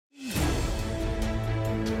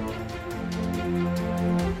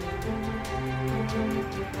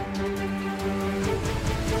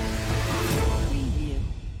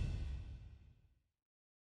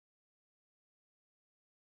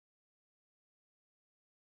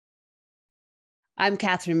I'm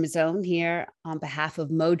Catherine Mazzone here on behalf of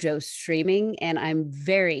Mojo Streaming, and I'm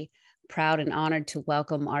very proud and honored to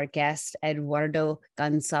welcome our guest, Eduardo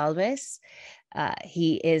Goncalves.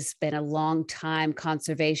 He has been a long time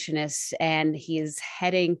conservationist, and he is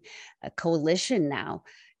heading a coalition now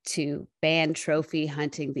to ban trophy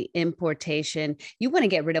hunting, the importation. You want to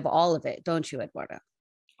get rid of all of it, don't you, Eduardo?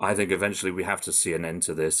 I think eventually we have to see an end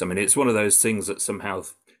to this. I mean, it's one of those things that somehow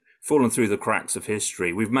fallen through the cracks of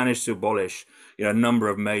history. We've managed to abolish, a number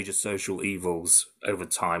of major social evils over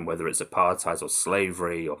time, whether it's apartheid or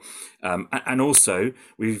slavery, or and also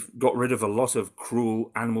we've got rid of a lot of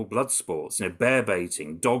cruel animal blood sports. Bear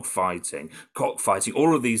baiting, dog fighting, cockfighting.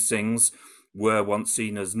 All of these things were once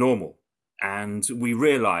seen as normal, and we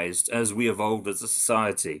realised as we evolved as a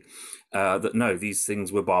society that no, these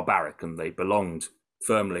things were barbaric and they belonged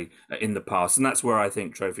firmly in the past, and that's where I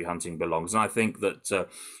think trophy hunting belongs. And I think that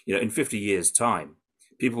in 50 years' time,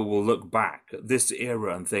 people will look back at this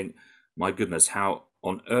era and think, "My goodness, how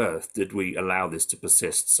on earth did we allow this to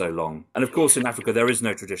persist so long?" And of course, in Africa, there is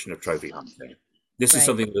no tradition of trophy hunting. This is Right.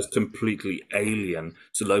 something that's completely alien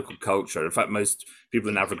to local culture. In fact, most people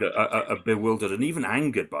in Africa are bewildered and even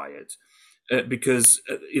angered by it. Because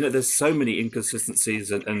there's so many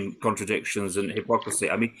inconsistencies and contradictions and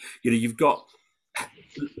hypocrisy. I mean, you've got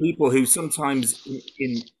people who sometimes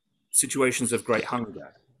in situations of great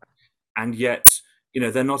hunger, and yet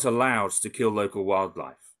they're not allowed to kill local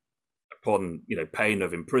wildlife upon pain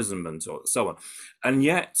of imprisonment or so on, and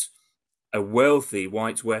yet a wealthy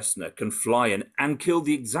white westerner can fly in and kill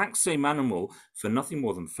the exact same animal for nothing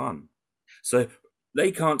more than fun. So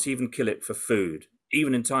they can't even kill it for food,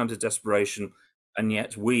 even in times of desperation, and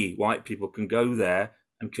yet we white people can go there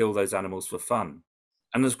and kill those animals for fun.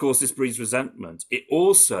 And of course, this breeds resentment. It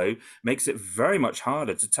also makes it very much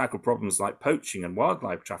harder to tackle problems like poaching and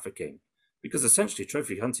wildlife trafficking, because essentially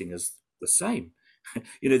trophy hunting is the same.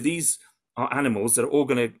 These are animals that are all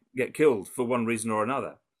going to get killed for one reason or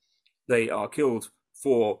another. They are killed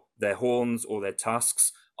for their horns or their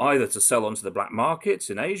tusks, either to sell onto the black markets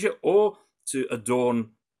in Asia or to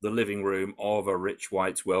adorn the living room of a rich,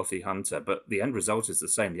 white, wealthy hunter. But the end result is the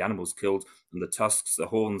same. The animal's killed and the tusks, the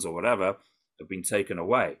horns, or whatever have been taken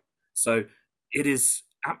away. So it is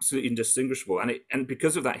absolutely indistinguishable. And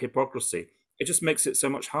because of that hypocrisy, it just makes it so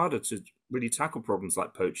much harder to really tackle problems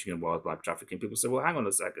like poaching and wildlife trafficking. People say, well, hang on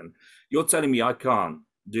a second. You're telling me I can't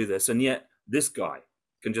do this, and yet this guy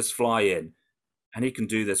can just fly in and he can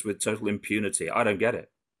do this with total impunity. I don't get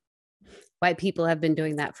it. White people have been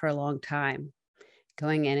doing that for a long time,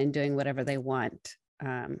 going in and doing whatever they want.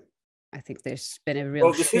 I think there's been a real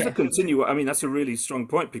Well, this is a shift. I mean, that's a really strong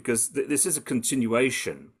point, because this is a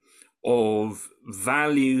continuation of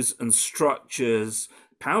values and structures,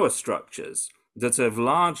 power structures that have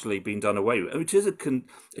largely been done away with. It is a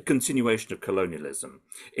continuation of colonialism.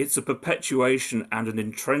 It's a perpetuation and an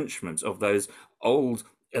entrenchment of those old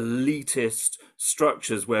elitist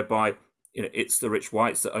structures whereby it's the rich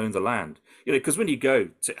whites that own the land. Because when you go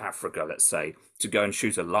to Africa, let's say, to go and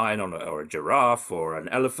shoot a lion or a giraffe or an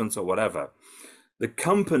elephant or whatever, the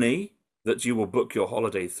company that you will book your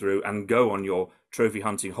holiday through and go on your trophy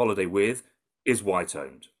hunting holiday with is white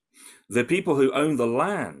owned. The people who own the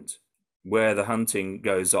land where the hunting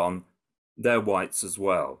goes on, they're whites as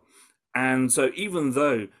well. And so even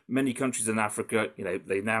though many countries in Africa,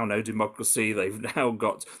 they now know democracy, they've now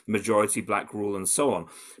got majority black rule and so on,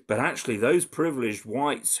 but actually those privileged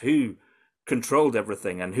whites who controlled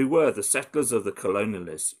everything and who were the settlers of the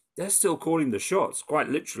colonialists, they're still calling the shots, quite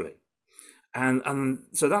literally. And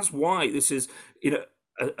so that's why this is,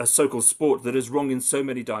 a so-called sport that is wrong in so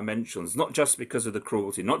many dimensions, not just because of the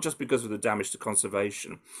cruelty, not just because of the damage to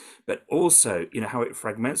conservation, but also, how it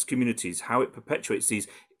fragments communities, how it perpetuates these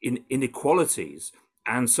inequalities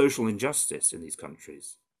and social injustice in these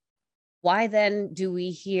countries. Why then do we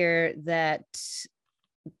hear that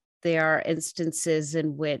there are instances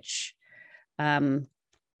in which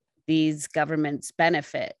these governments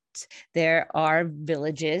benefit? There are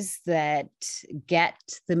villages that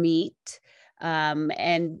get the meat,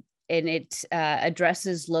 and it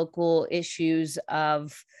addresses local issues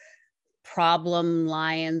of problem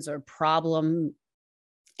lions or problem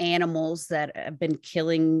animals that have been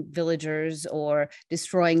killing villagers or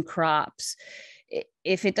destroying crops.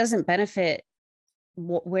 If it doesn't benefit,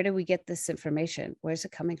 where do we get this information? Where's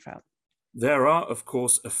it coming from? There are, of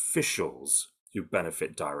course, officials who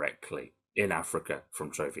benefit directly in Africa from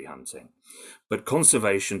trophy hunting, but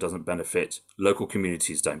conservation doesn't benefit, local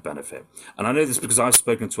communities don't benefit. And I know this because I've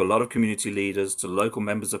spoken to a lot of community leaders, to local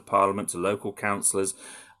members of parliament, to local councillors,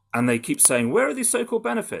 and they keep saying, where are these so-called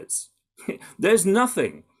benefits? There's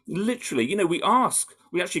nothing. literally,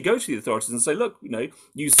 we actually go to the authorities and say, look,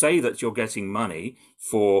 you say that you're getting money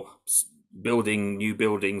for building new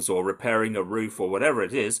buildings or repairing a roof or whatever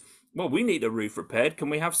it is. Well, we need a roof repaired. Can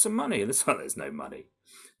we have some money? And it's like, there's no money.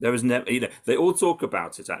 There is never, they all talk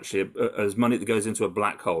about it actually as money that goes into a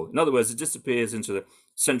black hole. In other words, it disappears into the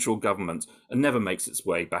central government and never makes its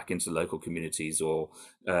way back into local communities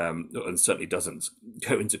and certainly doesn't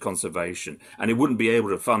go into conservation. And it wouldn't be able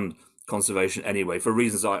to fund conservation anyway, for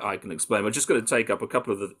reasons I can explain. I'm just going to take up a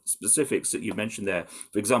couple of the specifics that you mentioned there.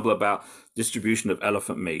 For example, about distribution of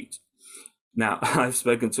elephant meat. Now, I've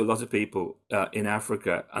spoken to a lot of people in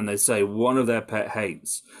Africa, and they say one of their pet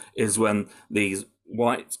hates is when these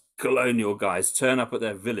white colonial guys turn up at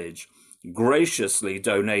their village, graciously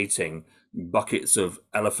donating buckets of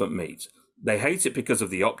elephant meat. They hate it because of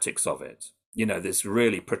the optics of it. This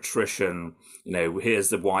really patrician, here's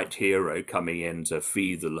the white hero coming in to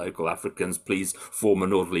feed the local Africans, please form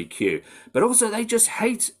an orderly queue. But also they just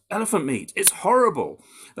hate elephant meat. It's horrible.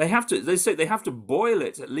 They say they have to boil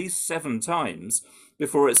it at least 7 times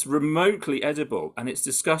before it's remotely edible. And it's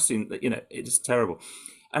disgusting, it is terrible.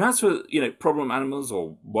 And as for, problem animals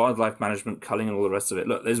or wildlife management, culling and all the rest of it,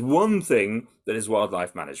 look, there's one thing that is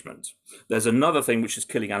wildlife management. There's another thing which is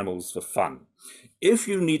killing animals for fun. If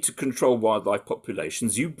you need to control wildlife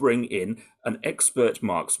populations, you bring in an expert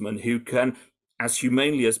marksman who can, as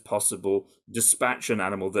humanely as possible, dispatch an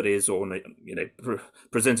animal that is,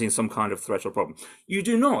 presenting some kind of threat or problem. You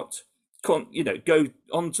do not, go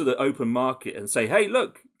onto the open market and say, hey,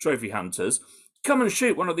 look, trophy hunters, come and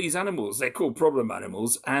shoot one of these animals. They're called problem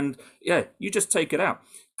animals. And you just take it out.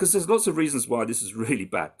 Because there's lots of reasons why this is really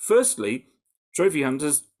bad. Firstly, trophy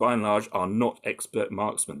hunters, by and large, are not expert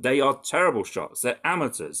marksmen. They are terrible shots. They're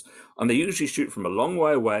amateurs. And they usually shoot from a long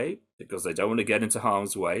way away because they don't want to get into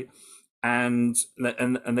harm's way. And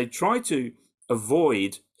they try to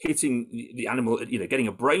avoid hitting the animal, getting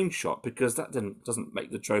a brain shot, because that doesn't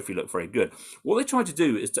make the trophy look very good. What they try to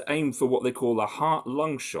do is to aim for what they call a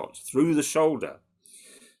heart-lung shot through the shoulder.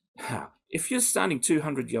 If you're standing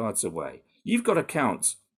 200 yards away, you've got to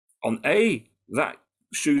count on that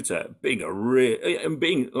shooter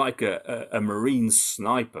being like a marine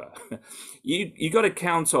sniper. You got to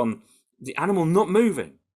count on the animal not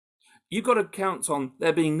moving. You've got to count on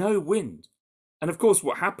there being no wind. And of course,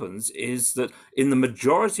 what happens is that in the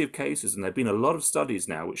majority of cases, and there have been a lot of studies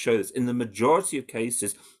now which show this, in the majority of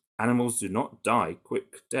cases, animals do not die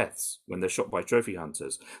quick deaths when they're shot by trophy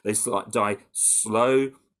hunters. They die slow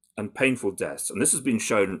and painful deaths. And this has been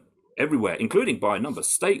shown everywhere, including by a number of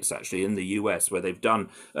states, actually, in the US, where they've done,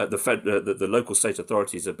 the local state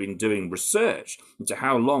authorities have been doing research into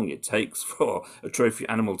how long it takes for a trophy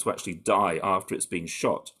animal to actually die after it's been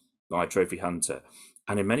shot by a trophy hunter.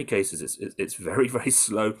 And in many cases, it's very, very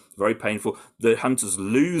slow, very painful. The hunters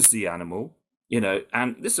lose the animal,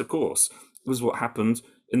 and this, of course, was what happened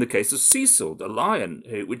in the case of Cecil, the lion,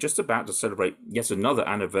 who we're just about to celebrate yet another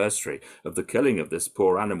anniversary of the killing of this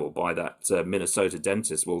poor animal by that Minnesota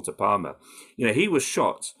dentist, Walter Palmer. He was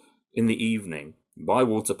shot in the evening by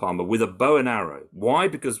Walter Palmer with a bow and arrow. Why?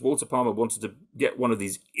 Because Walter Palmer wanted to get one of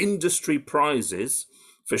these industry prizes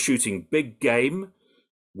for shooting big game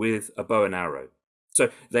with a bow and arrow. So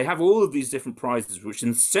they have all of these different prizes which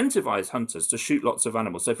incentivize hunters to shoot lots of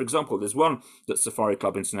animals. So, for example, there's one that Safari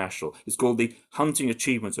Club International is called the Hunting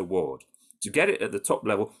Achievement Award. To get it at the top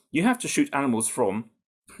level, you have to shoot animals from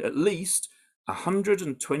at least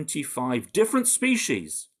 125 different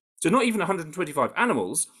species. So not even 125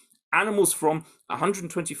 animals from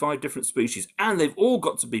 125 different species. And they've all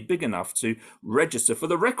got to be big enough to register for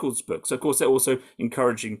the records book. So, of course, they're also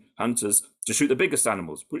encouraging hunters to shoot the biggest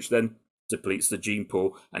animals, which then depletes the gene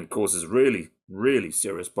pool and causes really, really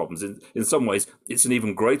serious problems. In some ways, it's an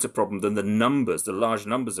even greater problem than the large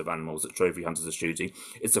numbers of animals that trophy hunters are shooting.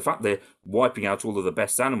 It's the fact they're wiping out all of the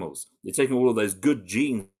best animals. They're taking all of those good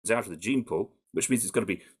genes out of the gene pool, which means it's going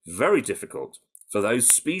to be very difficult for those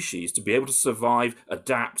species to be able to survive,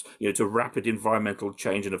 adapt, to rapid environmental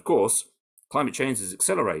change. And of course, climate change is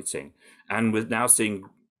accelerating. And we're now seeing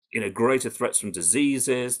greater threats from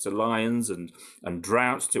diseases to lions and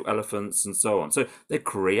drought to elephants and so on. So they're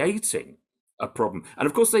creating a problem. And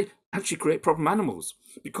of course, they actually create problem animals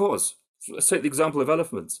because, let's take the example of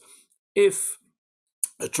elephants. If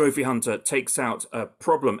a trophy hunter takes out a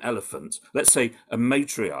problem elephant, let's say a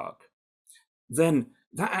matriarch, then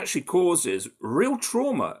that actually causes real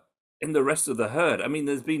trauma in the rest of the herd. I mean,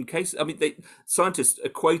 there's been cases, scientists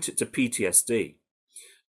equate it to PTSD.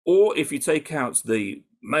 Or if you take out the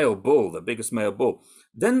male bull, the biggest male bull,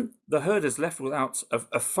 then the herd is left without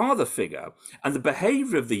a father figure. And the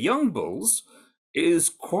behavior of the young bulls is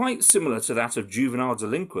quite similar to that of juvenile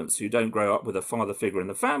delinquents who don't grow up with a father figure in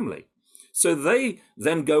the family. So they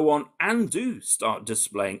then go on and do start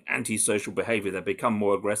displaying antisocial behavior. They become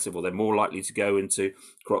more aggressive, or they're more likely to go into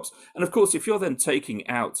crops. And of course, if you're then taking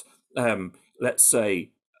out, let's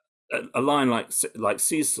say, a lion like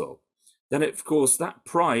Cecil, then of course that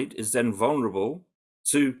pride is then vulnerable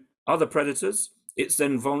to other predators. It's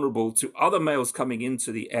then vulnerable to other males coming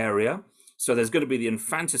into the area. So there's going to be the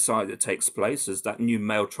infanticide that takes place as that new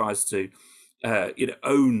male tries to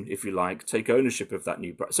own, if you like, take ownership of that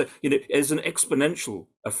new pride. So, there's an exponential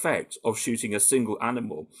effect of shooting a single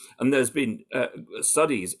animal. And there's been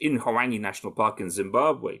studies in Hwange National Park in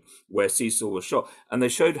Zimbabwe where Cecil was shot. And they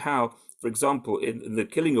showed how, for example, in the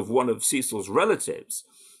killing of one of Cecil's relatives,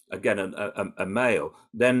 again, a male,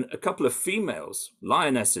 then a couple of females,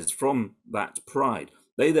 lionesses from that pride,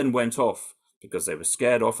 they then went off because they were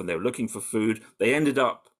scared off and they were looking for food. They ended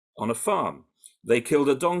up on a farm. They killed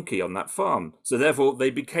a donkey on that farm. So therefore, they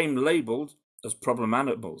became labeled as problem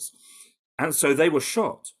animals. And so they were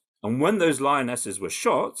shot. And when those lionesses were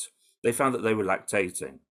shot, they found that they were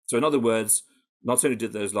lactating. So in other words, not only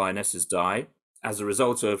did those lionesses die as a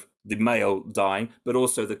result of the male dying, but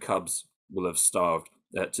also the cubs will have starved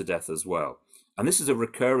to death as well. And this is a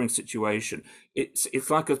recurring situation. It's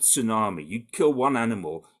like a tsunami. You kill one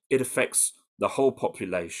animal, it affects the whole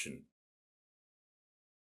population.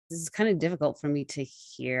 This is kind of difficult for me to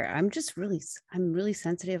hear. I'm really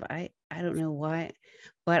sensitive. I don't know why,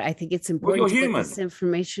 but I think it's Well, important you're to get human, this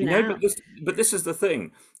information out. but this is the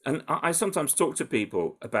thing. And I sometimes talk to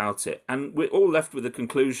people about it, and we're all left with the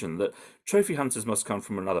conclusion that trophy hunters must come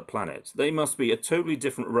from another planet. They must be a totally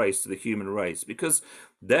different race to the human race because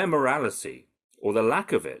their morality, or the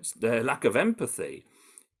lack of it, their lack of empathy,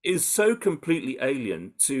 is so completely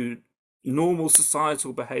alien to normal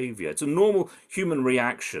societal behavior, to normal human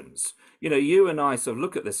reactions. You and I sort of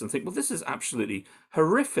look at this and think, well, this is absolutely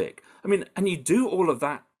horrific. I mean, and you do all of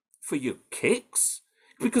that for your kicks?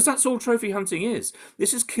 Because that's all trophy hunting is.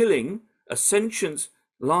 This is killing a sentient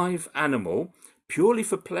live animal purely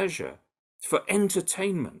for pleasure, for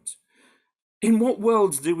entertainment. In what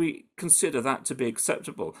world do we consider that to be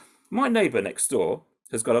acceptable? My neighbour next door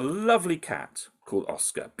has got a lovely cat called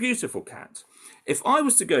Oscar, beautiful cat. If I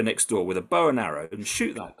was to go next door with a bow and arrow and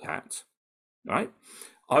shoot that cat, right,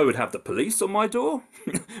 I would have the police on my door.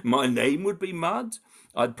 My name would be mud.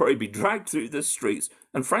 I'd probably be dragged through the streets,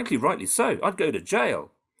 and frankly, rightly so. I'd go to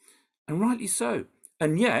jail, and rightly so.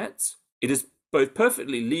 And yet, it is both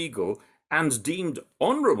perfectly legal and deemed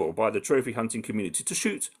honourable by the trophy hunting community to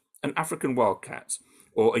shoot an African wildcat,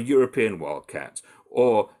 or a European wildcat,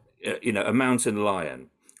 or a mountain lion,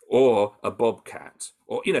 or a bobcat,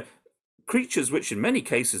 or creatures which in many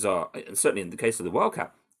cases are, certainly in the case of the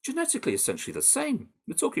wildcat, genetically essentially the same.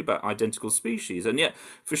 We're talking about identical species, and yet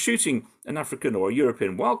for shooting an African or a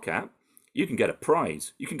European wildcat, you can get a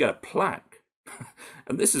prize, you can get a plaque.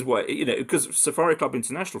 And this is why, because Safari Club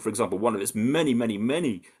International, for example, one of its many, many,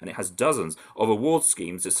 many, and it has dozens of award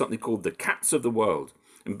schemes, is something called the Cats of the World.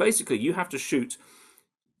 And basically, you have to shoot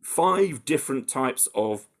 5 different types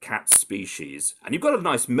of cat species, and you've got a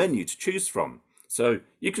nice menu to choose from. So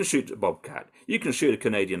you can shoot a bobcat, you can shoot a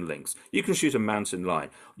Canadian lynx, you can shoot a mountain lion,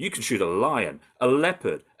 you can shoot a lion, a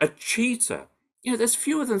leopard, a cheetah. There's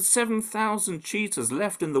fewer than 7,000 cheetahs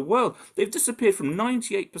left in the world. They've disappeared from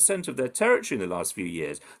 98% of their territory in the last few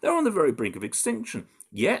years. They're on the very brink of extinction.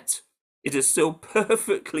 Yet, it is still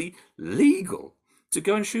perfectly legal to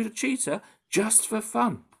go and shoot a cheetah just for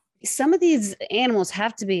fun. Some of these animals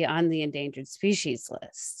have to be on the endangered species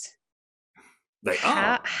list. They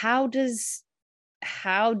are.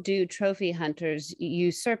 How do trophy hunters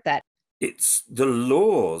usurp that? It's the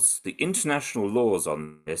laws, the international laws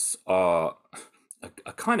on this are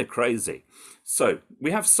kind of crazy. So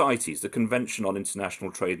we have CITES, the Convention on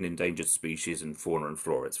International Trade in Endangered Species in Fauna and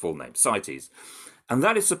Flora, its full name, CITES. And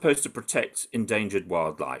that is supposed to protect endangered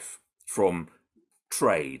wildlife from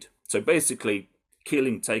trade. So basically,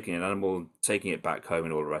 killing, taking an animal, taking it back home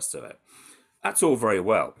and all the rest of it. That's all very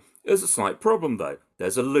well. There's a slight problem though.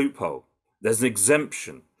 There's a loophole. There's an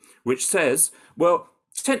exemption, which says, well,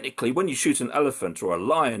 technically when you shoot an elephant or a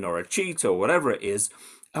lion or a cheetah or whatever it is,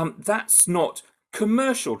 that's not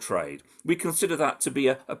commercial trade. We consider that to be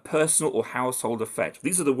a personal or household effect.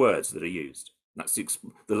 These are the words that are used. That's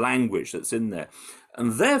the language that's in there.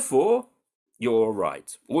 And therefore, you're all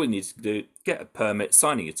right. All you need to do, get a permit,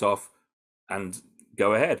 signing it off, and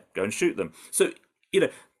go ahead, go and shoot them. So,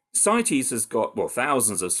 CITES has got,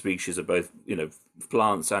 thousands of species of both,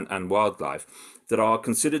 plants and wildlife that are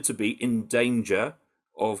considered to be in danger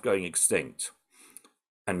of going extinct.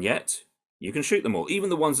 And yet, You can shoot them all, even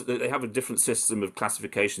the ones that they have a different system of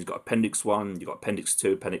classification. You've got Appendix 1, you've got Appendix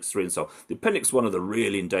 2, Appendix 3, and so on. The Appendix 1 are the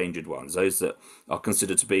really endangered ones, those that are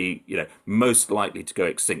considered to be, most likely to go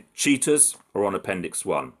extinct. Cheetahs are on Appendix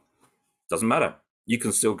 1. Doesn't matter. You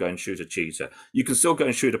can still go and shoot a cheetah. You can still go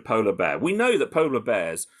and shoot a polar bear. We know that polar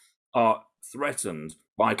bears are threatened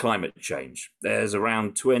by climate change. There's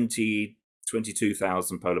around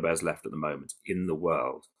 22,000 polar bears left at the moment in the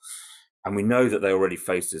world. And we know that they already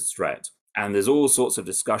face this threat. And there's all sorts of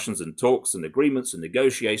discussions and talks and agreements and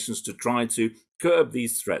negotiations to try to curb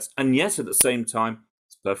these threats. And yet, at the same time,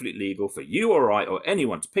 it's perfectly legal for you or I or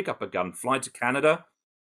anyone to pick up a gun, fly to Canada,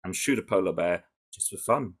 and shoot a polar bear just for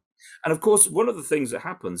fun. And of course, one of the things that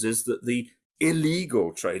happens is that the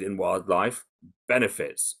illegal trade in wildlife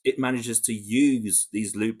benefits. It manages to use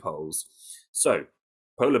these loopholes. So,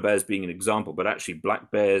 polar bears being an example, but actually black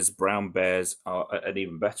bears, brown bears are an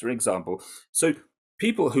even better example. So,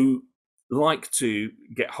 people who like to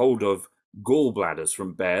get hold of gallbladders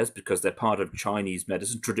from bears because they're part of Chinese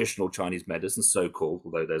medicine, traditional Chinese medicine, so-called,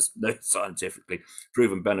 although there's no scientifically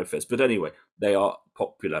proven benefits. But anyway, they are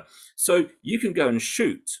popular. So you can go and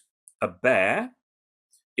shoot a bear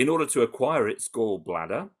in order to acquire its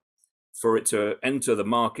gallbladder, for it to enter the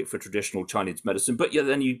market for traditional Chinese medicine. But yeah,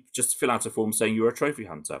 then you just fill out a form saying you're a trophy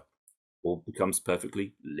hunter. All becomes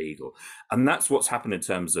perfectly legal. And that's what's happened in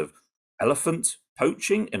terms of elephant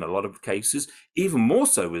poaching in a lot of cases, even more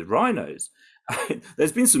so with rhinos.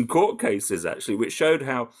 There's been some court cases actually which showed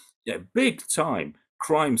how big time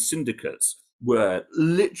crime syndicates were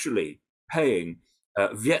literally paying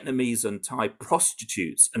Vietnamese and Thai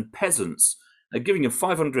prostitutes and peasants, giving them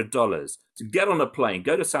 $500 to get on a plane,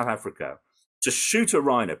 go to South Africa, to shoot a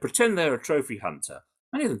rhino, pretend they're a trophy hunter.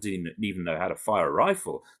 Many of them didn't even know how to fire a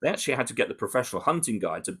rifle. They actually had to get the professional hunting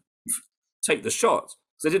guy to take the shot.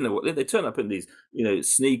 They didn't know what they turn up in these,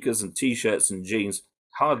 sneakers and t-shirts and jeans,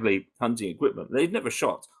 hardly hunting equipment. They'd never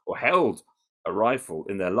shot or held a rifle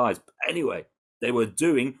in their lives. But anyway, they were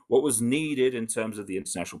doing what was needed in terms of the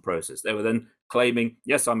international process. They were then claiming,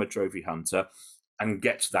 yes, I'm a trophy hunter, and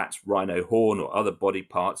get that rhino horn or other body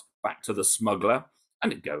parts back to the smuggler,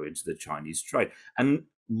 and it'd go into the Chinese trade. And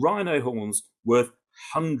rhino horns worth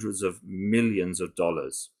hundreds of millions of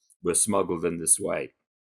dollars were smuggled in this way.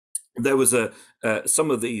 There was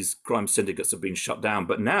some of these crime syndicates have been shut down,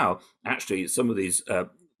 but now actually some of these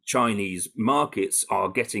Chinese markets are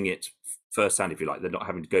getting it firsthand, if you like. They're not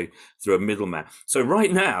having to go through a middleman. So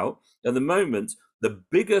right now, at the moment, the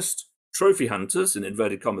biggest trophy hunters, in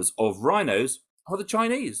inverted commas, of rhinos are the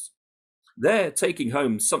Chinese. They're taking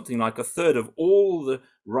home something like a third of all the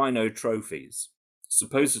rhino trophies,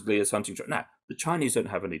 supposedly as hunting. Now, the Chinese don't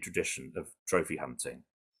have any tradition of trophy hunting.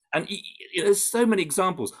 And there's so many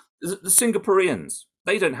examples. The Singaporeans,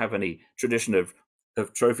 they don't have any tradition of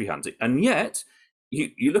trophy hunting. And yet,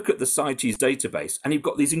 you look at the CITES database, and you've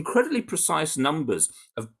got these incredibly precise numbers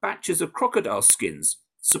of batches of crocodile skins,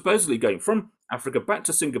 supposedly going from Africa back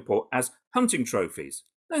to Singapore as hunting trophies.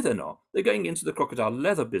 No, they're not. They're going into the crocodile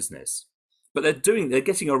leather business. But they're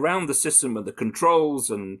getting around the system and the controls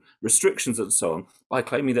and restrictions and so on by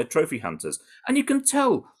claiming they're trophy hunters. And you can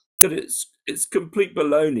tell that it's complete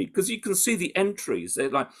baloney, because you can see the entries. They're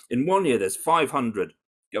like, in one year there's 500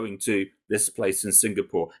 going to this place in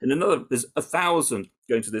Singapore. In another, there's 1,000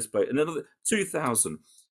 going to this place. In another, 2,000.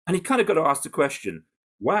 And you kind of got to ask the question,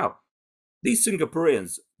 wow, these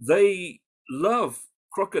Singaporeans, they love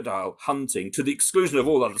crocodile hunting to the exclusion of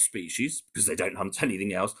all other species, because they don't hunt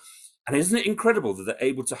anything else. And isn't it incredible that they're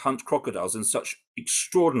able to hunt crocodiles in such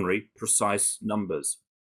extraordinary, precise numbers?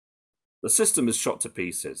 The system is shot to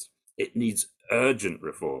pieces. It needs urgent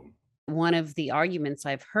reform. One of the arguments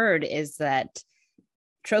I've heard is that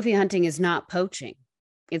trophy hunting is not poaching.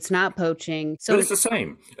 It's not poaching. So but it's the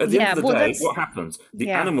same. At the end of the day, what happens?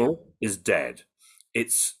 The animal is dead.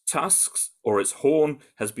 Its tusks or its horn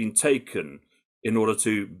has been taken in order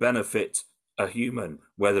to benefit a human,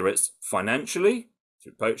 whether it's financially,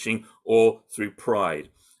 through poaching, or through pride.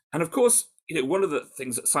 And of course, one of the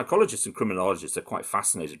things that psychologists and criminologists are quite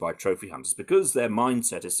fascinated by trophy hunters, because their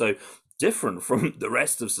mindset is so different from the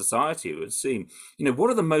rest of society, it would seem. What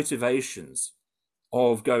are the motivations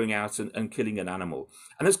of going out and killing an animal?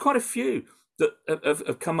 And there's quite a few that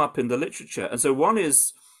have come up in the literature. And so one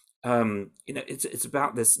is, it's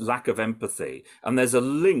about this lack of empathy. And there's a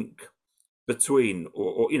link between,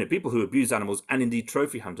 or people who abuse animals and indeed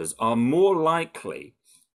trophy hunters are more likely,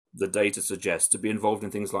 the data suggests, to be involved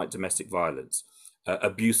in things like domestic violence,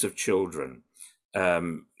 abuse of children,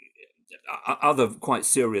 other quite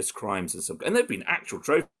serious crimes and there have been actual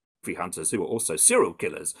trophy hunters who were also serial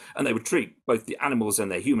killers, and they would treat both the animals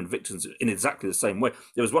and their human victims in exactly the same way.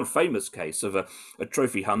 There was one famous case of a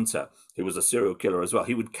trophy hunter who was a serial killer as well.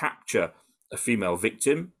 He would capture a female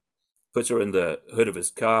victim, put her in the hood of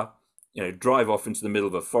his car, drive off into the middle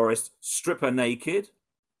of a forest, strip her naked,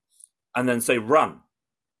 and then say, run.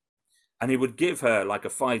 And he would give her like a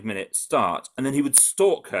 5-minute start, and then he would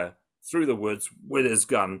stalk her through the woods with his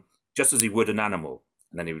gun, just as he would an animal.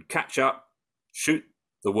 And then he would catch up, shoot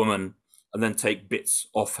the woman, and then take bits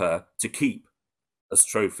off her to keep as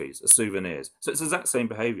trophies, as souvenirs. So it's the exact same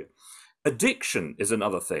behavior. Addiction is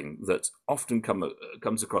another thing that often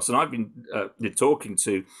comes across. And I've been talking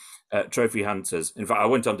to trophy hunters. In fact, I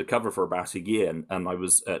went undercover for about a year, and I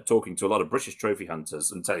was talking to a lot of British trophy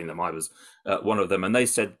hunters and telling them I was one of them. And they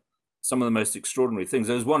said some of the most extraordinary things.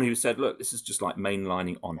 There was one who said, look, this is just like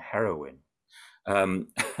mainlining on heroin,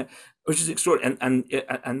 which is extraordinary.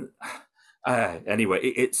 And anyway,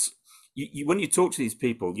 it's when you talk to these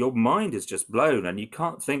people, your mind is just blown, and you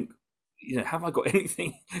can't think, have I got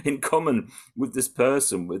anything in common with this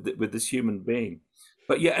person, with this human being?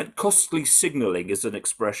 But yeah, costly signaling is an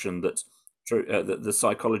expression that the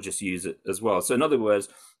psychologists use it as well. So in other words,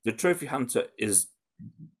 the trophy hunter is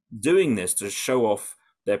doing this to show off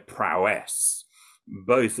their prowess,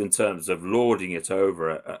 both in terms of lording it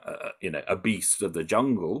over a beast of the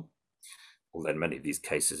jungle. Well, then many of these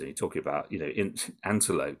cases, and you're talking about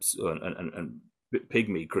antelopes and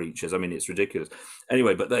pygmy creatures. I mean, it's ridiculous.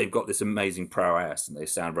 Anyway, but they've got this amazing prowess, and they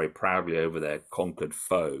stand very proudly over their conquered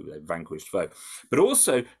foe, their vanquished foe, but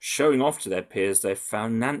also showing off to their peers their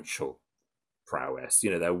financial prowess,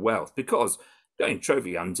 their wealth, because going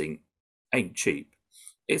trophy hunting ain't cheap.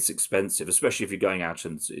 It's expensive, especially if you're going out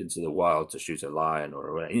into the wild to shoot a lion,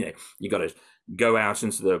 or you got to go out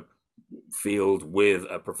into the field with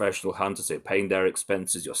a professional hunter, so you're paying their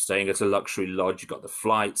expenses, you're staying at a luxury lodge, you've got the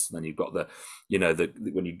flights, and then you've got the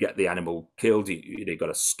when you get the animal killed, you've got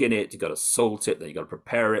to skin it, you've got to salt it, then you've got to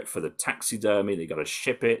prepare it for the taxidermy, then you've got to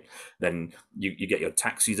ship it, then you get your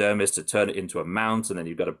taxidermist to turn it into a mount, and then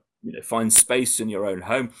you've got to find space in your own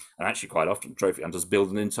home. And actually quite often trophy hunters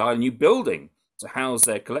build an entire new building to house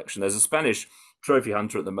their collection. There's a Spanish trophy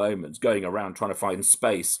hunter at the moment going around trying to find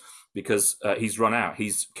space because he's run out.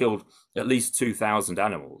 He's killed at least 2,000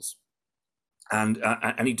 animals, and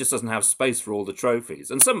he just doesn't have space for all the trophies.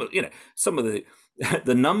 And some of the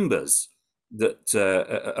the numbers that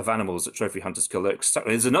of animals that trophy hunters kill.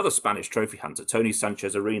 There's another Spanish trophy hunter, Tony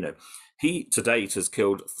Sanchez Areno. He to date has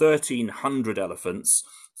killed 1,300 elephants,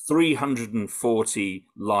 340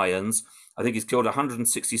 lions. I think he's killed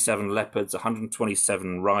 167 leopards,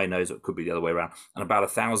 127 rhinos, it could be the other way around, and about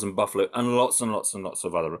 1,000 buffalo, and lots and lots and lots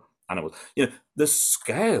of other animals. The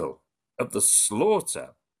scale of the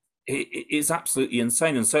slaughter is absolutely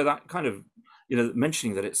insane. And so that kind of,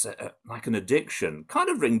 mentioning that it's like an addiction kind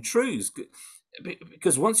of ring true,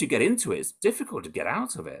 because once you get into it, it's difficult to get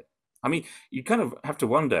out of it. I mean, you kind of have to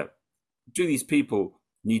wonder, do these people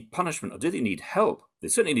need punishment, or do they need help? They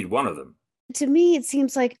certainly need one of them. To me, it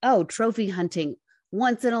seems like, trophy hunting,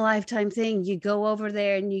 once in a lifetime thing. You go over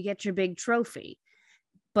there and you get your big trophy,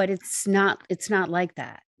 but it's not like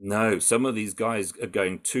that. No, some of these guys are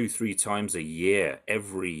going 2-3 times a year,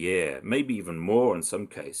 every year, maybe even more in some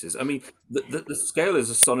cases. I mean, the scale is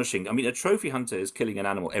astonishing. I mean, a trophy hunter is killing an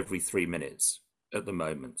animal every 3 minutes at the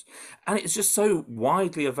moment, and it's just so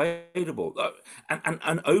widely available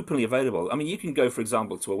and openly available. I mean, you can go, for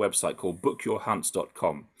example, to a website called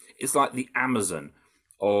bookyourhunts.com. It's like the Amazon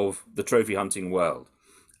of the trophy hunting world.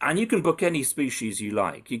 And you can book any species you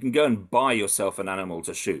like. You can go and buy yourself an animal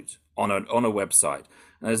to shoot on a website.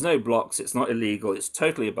 And there's no blocks. It's not illegal. It's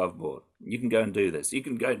totally above board. You can go and do this. You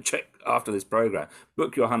can go and check after this program,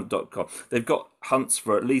 bookyourhunt.com. They've got hunts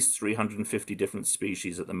for at least 350 different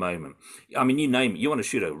species at the moment. I mean, you name it. You want to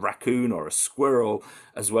shoot a raccoon or a squirrel,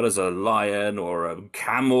 as well as a lion or a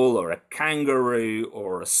camel or a kangaroo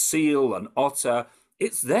or a seal, an otter.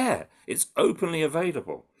 It's there. It's openly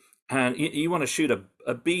available. And you want to shoot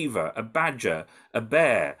a beaver, a badger, a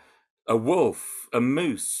bear, a wolf, a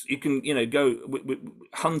moose. You can, go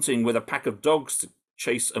hunting with a pack of dogs to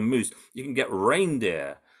chase a moose. You can get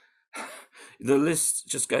reindeer. The list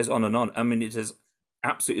just goes on and on. I mean, it is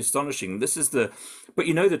absolutely astonishing. But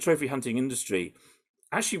the trophy hunting industry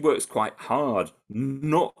actually works quite hard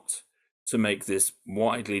not to make this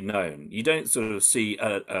widely known. You don't sort of see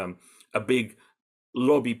a big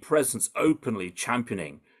lobby presence openly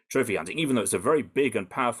championing trophy hunting, even though it's a very big and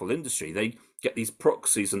powerful industry. They get these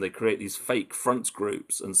proxies and they create these fake front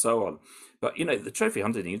groups and so on. But the trophy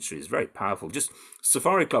hunting industry is very powerful. Just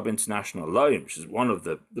Safari Club International alone, which is one of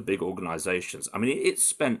the big organizations, I mean, it's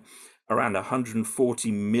spent around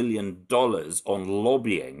 $140 million on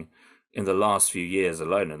lobbying in the last few years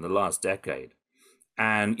alone, in the last decade.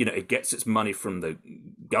 And, it gets its money from the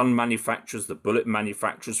gun manufacturers, the bullet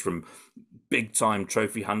manufacturers, from big time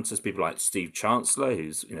trophy hunters, people like Steve Chancellor,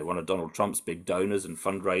 who's, one of Donald Trump's big donors and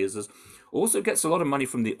fundraisers. Also gets a lot of money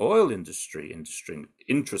from the oil industry,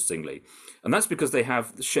 interestingly. And that's because they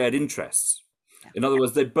have shared interests. In other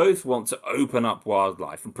words, they both want to open up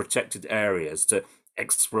wildlife and protected areas to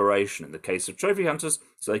exploration. In the case of trophy hunters,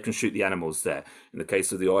 so they can shoot the animals there. In the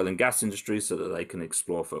case of the oil and gas industry, so that they can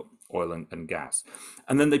explore for oil and gas.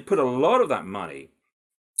 And then they put a lot of that money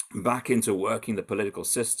back into working the political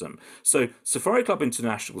system. So Safari Club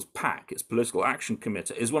International's PAC, its Political Action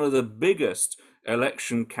Committee, is one of the biggest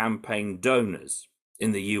election campaign donors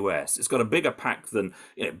in the US. It's got a bigger PAC than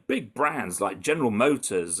big brands like General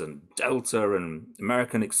Motors and Delta and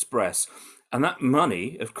American Express. And that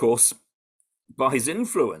money, of course, buys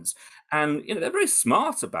influence. And they're very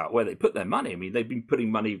smart about where they put their money. I mean, they've been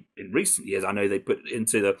putting money in recent years. I know they put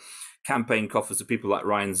into the campaign coffers of people like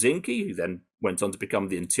Ryan Zinke, who then went on to become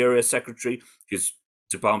the Interior Secretary, whose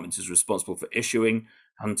department is responsible for issuing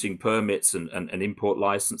hunting permits and import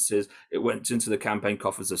licenses. It went into the campaign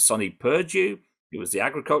coffers of Sonny Perdue, who was the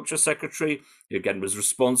Agriculture Secretary, who again was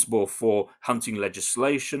responsible for hunting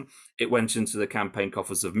legislation. It went into the campaign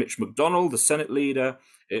coffers of Mitch McConnell, the Senate leader.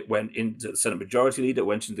 It went into the Senate Majority Leader. It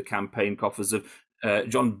went into the campaign coffers of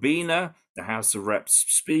John Boehner, the House of Reps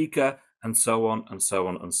Speaker, and so on and so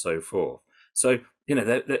on and so forth. So,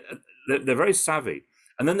 they're very savvy.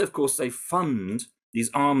 And then, of course, they fund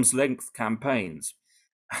these arm's length campaigns.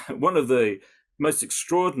 One of the most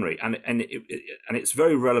extraordinary, and it's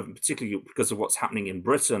very relevant, particularly because of what's happening in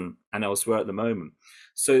Britain and elsewhere at the moment.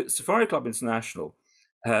 So Safari Club International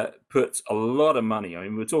put a lot of money, I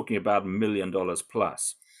mean, we're talking about $1 million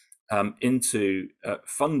plus, into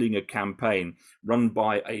funding a campaign run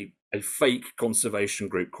by a fake conservation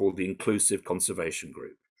group called the Inclusive Conservation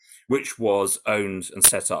Group, which was owned and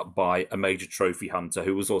set up by a major trophy hunter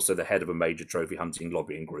who was also the head of a major trophy hunting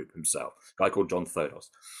lobbying group himself, a guy called John Thodos.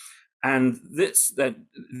 And the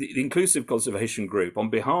Inclusive Conservation Group, on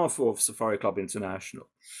behalf of Safari Club International,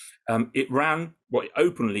 it ran what it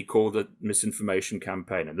openly called a misinformation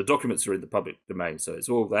campaign, and the documents are in the public domain, so it's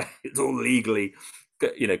all there, it's all legally,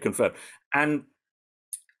 confirmed. And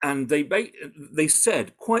they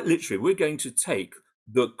said quite literally, we're going to take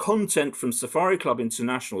the content from Safari Club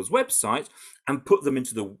International's website and put them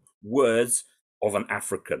into the words of an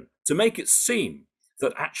African to make it seem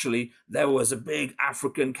that actually there was a big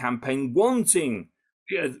African campaign wanting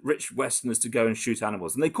rich Westerners to go and shoot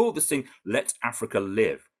animals. And they called this thing Let Africa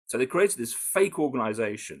Live. So they created this fake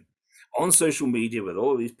organization on social media with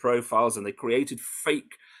all these profiles, and they created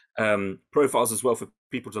fake profiles as well for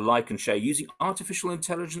people to like and share using artificial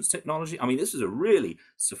intelligence technology. I mean, this is a really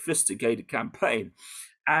sophisticated campaign.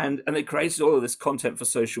 And they created all of this content for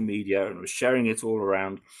social media and was sharing it all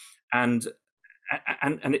around. And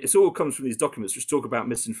it all comes from these documents which talk about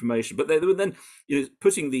misinformation. But they were then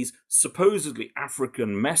putting these supposedly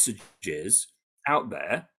African messages out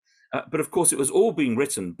there. But of course, it was all being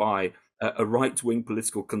written by a right-wing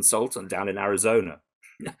political consultant down in Arizona.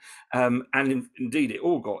 Indeed, it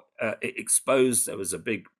all got exposed. There was a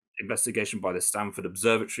big investigation by the Stanford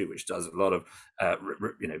Observatory, which does a lot of,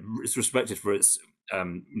 it's respected for its,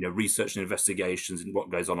 research and investigations in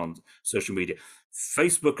what goes on social media.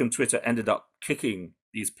 Facebook and Twitter ended up kicking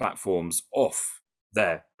these platforms off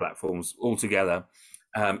their platforms altogether.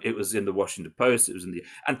 It was in the Washington Post. It was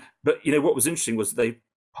but what was interesting was they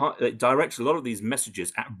directed a lot of these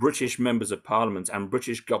messages at British members of Parliament and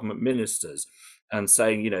British government ministers, and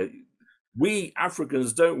saying, we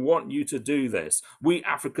Africans don't want you to do this. We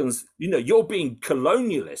Africans, you're being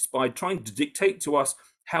colonialist by trying to dictate to us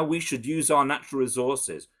how we should use our natural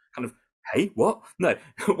resources. Kind of, hey, what? No,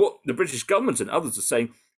 what the British government and others are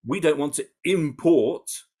saying, we don't want to import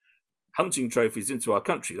hunting trophies into our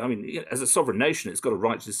country. I mean, as a sovereign nation, it's got a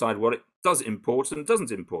right to decide what it does import and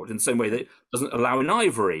doesn't import, in the same way that it doesn't allow in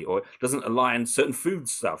ivory or doesn't allow in certain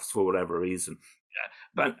foodstuffs for whatever reason.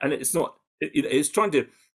 And it's not, it's trying to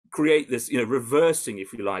create this, reversing,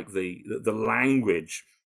 if you like, the language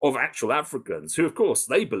of actual Africans, who, of course,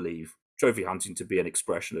 they believe trophy hunting to be an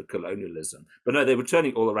expression of colonialism. But no, they were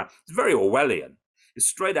turning it all around. It's very Orwellian. It's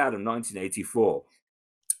straight out of 1984.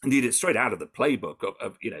 Indeed, it's straight out of the playbook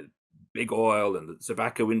of big oil and the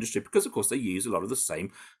tobacco industry, because, of course, they use a lot of the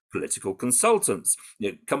same political consultants.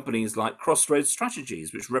 Companies like Crossroads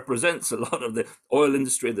Strategies, which represents a lot of the oil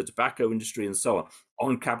industry, the tobacco industry, and so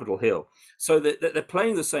on Capitol Hill. So they're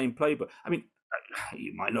playing the same playbook. I mean,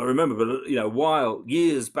 you might not remember, but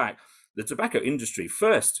years back, the tobacco industry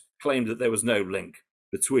first claimed that there was no link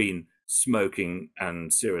between smoking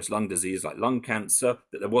and serious lung disease like lung cancer,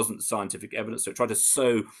 that there wasn't scientific evidence. So it tried to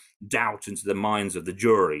sow doubt into the minds of the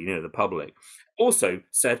jury, the public. Also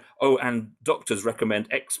said, oh, and doctors recommend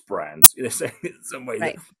X brands, saying in some way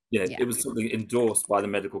that Right. it was something endorsed by the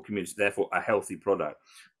medical community, therefore a healthy product.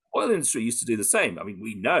 Oil industry used to do the same. I mean,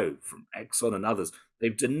 we know from Exxon and others,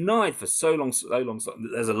 they've denied for so long that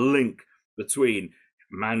there's a link between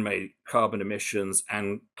man-made carbon emissions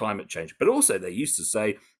and climate change. But also they used to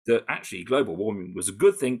say that actually global warming was a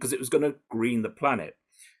good thing because it was going to green the planet.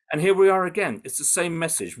 And here we are again. It's the same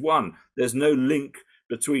message. One, there's no link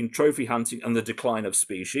between trophy hunting and the decline of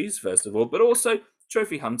species, first of all, but also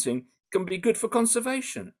trophy hunting can be good for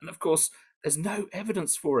conservation. And of course, there's no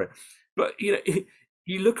evidence for it. But,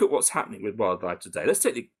 you look at what's happening with wildlife today. Let's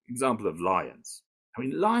take the example of lions. I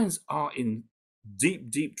mean, lions are in deep,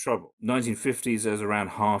 deep trouble. 1950s, there's around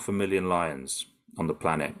 500,000 lions on the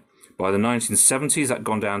planet. By the 1970s, that had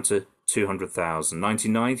gone down to 200,000.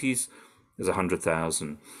 1990s, there's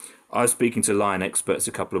 100,000. I was speaking to lion experts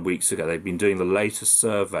a couple of weeks ago. They've been doing the latest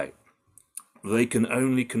survey. They can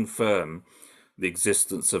only confirm the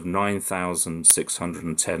existence of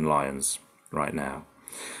 9,610 lions right now.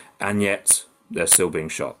 And yet they're still being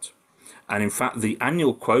shot. And in fact, the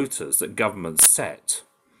annual quotas that governments set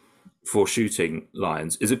for shooting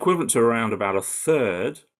lions is equivalent to around about a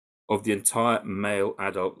third of the entire male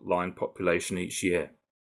adult lion population each year.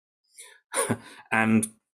 and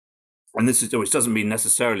this is, which doesn't mean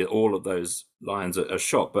necessarily all of those lions are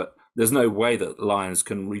shot, but there's no way that lions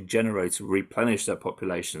can regenerate or replenish their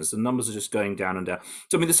populations. The numbers are just going down and down.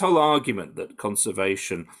 So, I mean, this whole argument that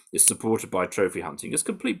conservation is supported by trophy hunting is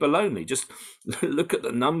complete baloney. Just look at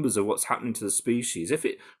the numbers of what's happening to the species. If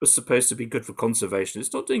it was supposed to be good for conservation,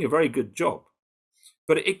 it's not doing a very good job.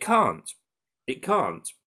 But it can't. It can't.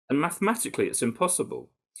 And mathematically, it's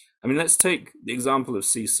impossible. I mean, let's take the example of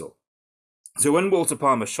Cecil. So when Walter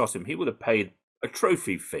Palmer shot him, he would have paid a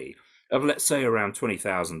trophy fee of, let's say, around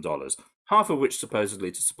 $20,000, half of which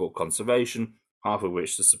supposedly to support conservation, half of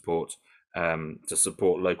which to support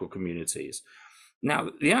local communities. Now,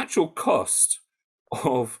 the actual cost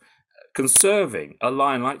of conserving a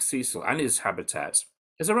lion like Cecil and his habitat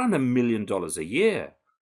is around $1 million a year.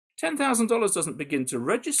 $10,000 doesn't begin to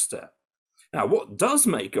register. Now, what does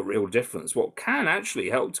make a real difference, what can actually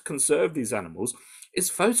help to conserve these animals, is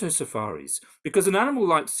photo safaris, because an animal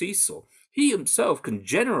like Cecil, he himself can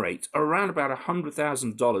generate around about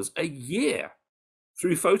 $100,000 a year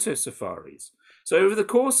through photo safaris. So over the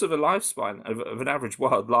course of a lifespan of an average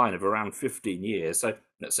wild lion of around 15 years, so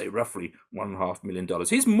let's say roughly $1.5 million,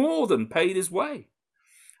 he's more than paid his way.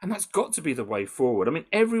 And that's got to be the way forward. I mean,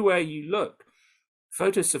 everywhere you look,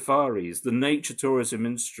 photo safaris, the nature tourism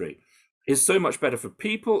industry, is so much better for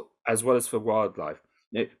people as well as for wildlife.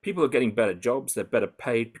 People are getting better jobs, they're better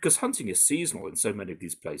paid, because hunting is seasonal in so many of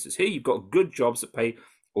these places. Here you've got good jobs that pay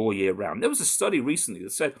all year round. There was a study recently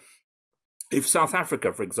that said if South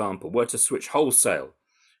Africa, for example, were to switch wholesale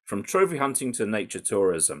from trophy hunting to nature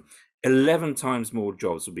tourism, 11 times more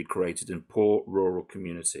jobs would be created in poor rural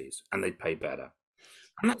communities, and they'd pay better.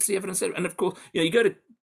 And that's the evidence. And of course, you go to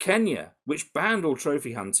Kenya, which banned all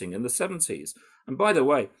trophy hunting in the 70s. And by the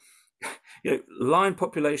way, lion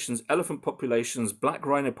populations, elephant populations, black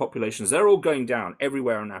rhino populations, they're all going down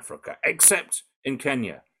everywhere in Africa, except in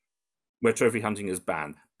Kenya, where trophy hunting is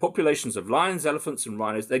banned. Populations of lions, elephants, and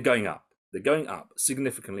rhinos, they're going up. They're going up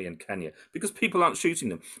significantly in Kenya because people aren't shooting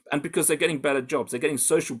them, and because they're getting better jobs. They're getting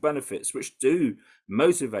social benefits, which do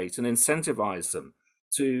motivate and incentivize them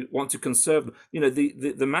to want to conserve them.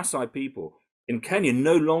 The Maasai people in Kenya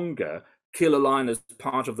no longer kill a lion as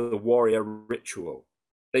part of the warrior ritual.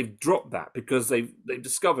 They've dropped that because they've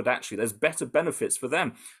discovered actually there's better benefits for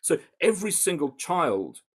them. So every single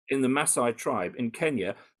child in the Maasai tribe in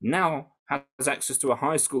Kenya now has access to a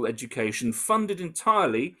high school education funded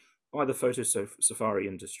entirely by the photo safari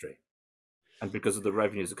industry, and because of the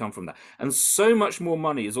revenues that come from that. And so much more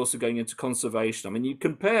money is also going into conservation. I mean, you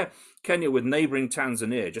compare Kenya with neighboring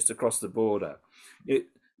Tanzania just across the border.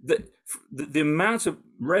 The amount of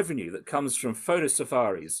revenue that comes from photo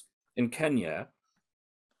safaris in Kenya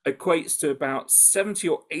equates to about 70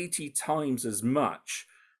 or 80 times as much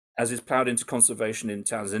as is plowed into conservation in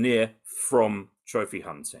Tanzania from trophy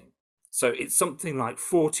hunting. So it's something like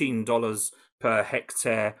 $14 per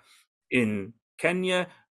hectare in Kenya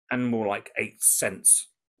and more like 8 cents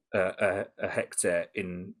a hectare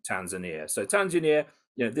in Tanzania. So Tanzania,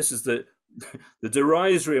 this is the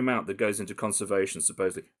derisory amount that goes into conservation,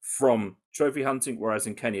 supposedly, from trophy hunting, whereas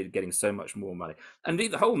in Kenya, you're getting so much more money. And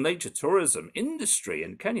the whole nature tourism industry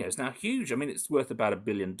in Kenya is now huge. I mean, it's worth about $1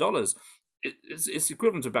 billion it's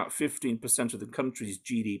equivalent to about 15% of the country's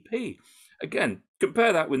GDP. Again,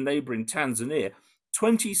 compare that with neighboring Tanzania.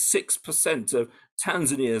 26% of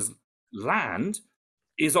Tanzania's land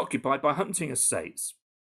is occupied by hunting estates.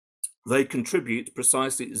 They contribute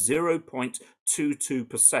precisely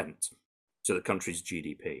 0.22% to the country's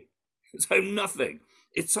GDP. So nothing.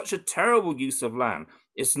 It's such a terrible use of land.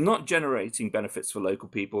 It's not generating benefits for local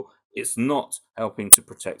people. It's not helping to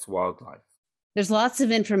protect wildlife. There's lots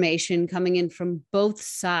of information coming in from both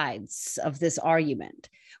sides of this argument.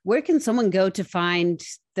 Where can someone go to find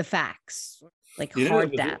the facts, like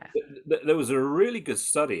hard data? There was a really good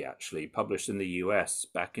study actually published in the US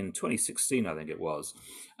back in 2016, I think it was.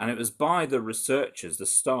 And it was by the researchers, the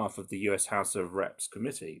staff of the US House of Reps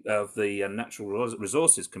Committee, of the Natural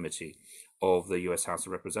Resources Committee of the US House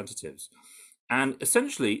of Representatives. And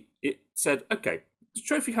essentially it said, okay, the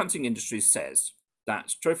trophy hunting industry says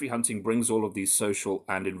that trophy hunting brings all of these social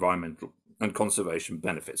and environmental and conservation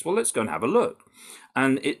benefits. Well, let's go and have a look.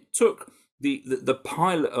 And it took the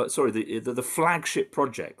flagship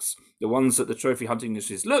projects, the ones that the trophy hunting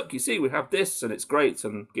industry says, look, you see, we have this and it's great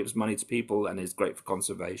and gives money to people and is great for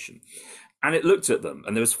conservation. And it looked at them,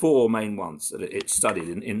 and there was 4 main ones that it studied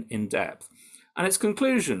in depth. And its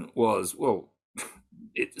conclusion was, well,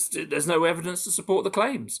 there's no evidence to support the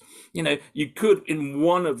claims. You could, in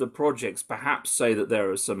one of the projects, perhaps say that there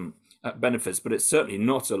are some benefits, but it's certainly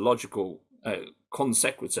not a logical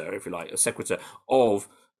consecutor, if you like, a sequitur of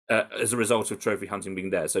as a result of trophy hunting being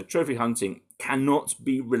there. So trophy hunting cannot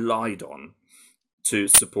be relied on to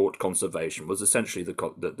support conservation was essentially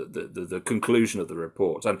the conclusion of the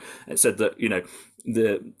report. And it said that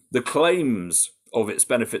the claims of its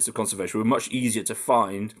benefits of conservation were much easier to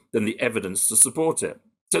find than the evidence to support it.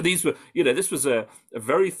 So these were, this was a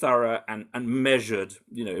very thorough and measured,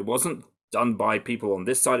 it wasn't done by people on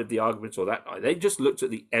this side of the argument or that. They just looked at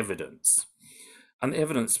the evidence. And the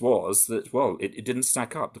evidence was that, well, it didn't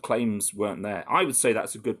stack up. The claims weren't there. I would say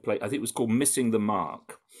that's a good place. I think it was called Missing the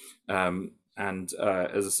Mark. As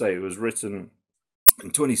I say, it was written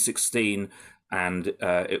in 2016. And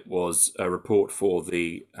it was a report for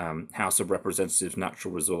the House of Representatives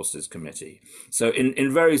Natural Resources Committee. So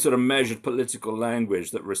in very sort of measured political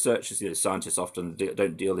language that researchers, scientists often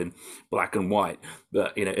don't deal in black and white,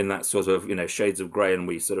 but in that sort of shades of grey, and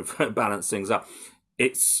we sort of balance things up.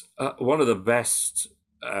 It's one of the best.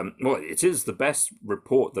 It is the best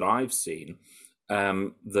report that I've seen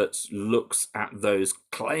that looks at those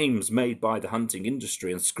claims made by the hunting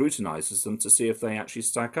industry and scrutinizes them to see if they actually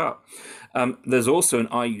stack up. There's also an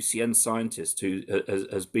IUCN scientist who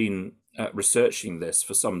has been researching this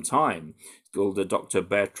for some time, called Dr.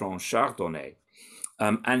 Bertrand Chardonnay.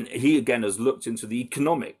 And he again has looked into the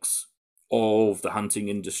economics of the hunting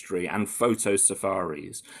industry and photo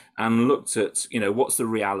safaris and looked at, what's the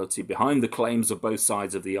reality behind the claims of both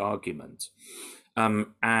sides of the argument.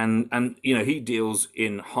 And he deals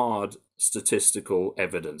in hard statistical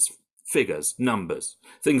evidence, figures, numbers,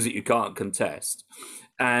 things that you can't contest.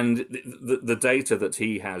 And the data that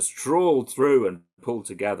he has trawled through and pulled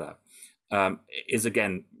together is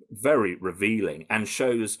again very revealing and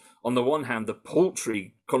shows, on the one hand, the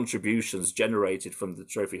paltry contributions generated from the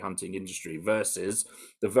trophy hunting industry versus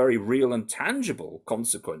the very real and tangible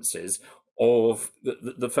consequences of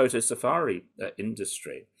the photo safari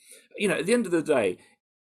industry. At the end of the day,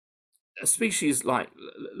 a species like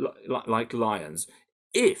lions,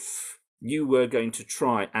 if you were going to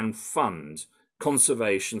try and fund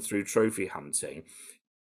conservation through trophy hunting,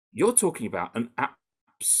 you're talking about an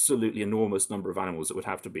absolutely enormous number of animals that would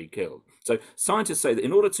have to be killed. So scientists say that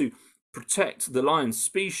in order to protect the lion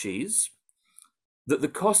species, that the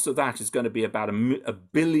cost of that is going to be about $1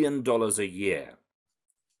 billion a year.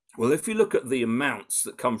 Well, if you look at the amounts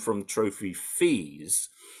that come from trophy fees,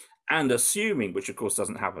 and assuming, which of course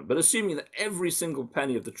doesn't happen, but assuming that every single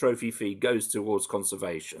penny of the trophy fee goes towards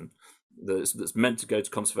conservation, that's meant to go to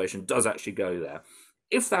conservation, does actually go there.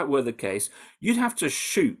 If that were the case, you'd have to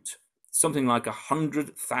shoot something like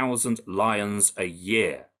 100,000 lions a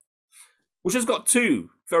year, which has got 2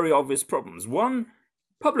 very obvious problems. One,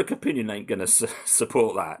 public opinion ain't going to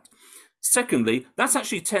support that. Secondly, that's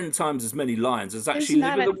actually 10 times as many lions as actually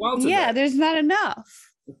live in the wild today. Yeah, there's not enough.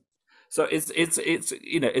 So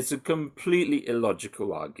it's a completely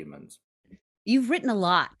illogical argument. You've written a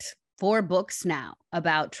lot, 4 books now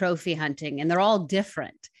about trophy hunting, and they're all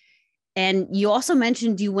different. And you also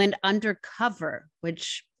mentioned you went undercover,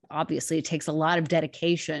 which obviously takes a lot of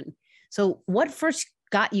dedication. So what first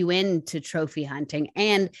got you into trophy hunting,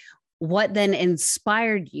 and what then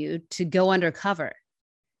inspired you to go undercover?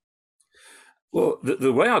 Well,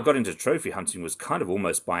 the way I got into trophy hunting was kind of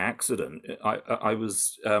almost by accident. I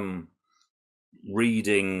was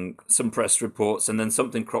reading some press reports, and then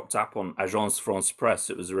something cropped up on Agence France Presse.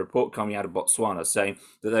 It was a report coming out of Botswana saying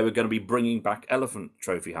that they were going to be bringing back elephant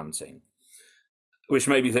trophy hunting, which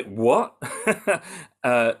made me think, what?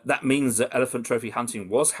 That means that elephant trophy hunting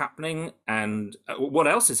was happening, and what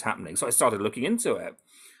else is happening? So I started looking into it,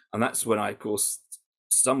 and that's when I, of course,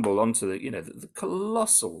 stumbled onto the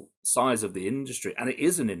colossal size of the industry, and it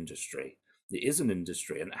is an industry. It is an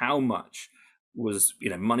industry, and how much was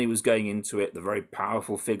money was going into it, the very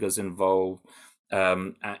powerful figures involved,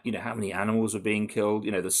 how many animals were being killed,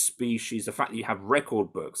 the species, the fact that you have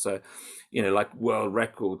record books, so like world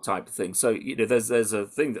record type of thing. So there's a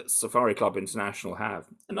thing that Safari Club International have,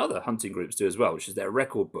 and other hunting groups do as well, which is their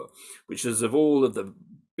record book, which is of all of the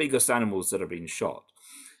biggest animals that have been shot,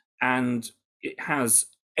 and it has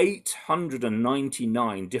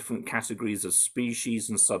 899 different categories of species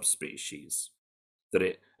and subspecies that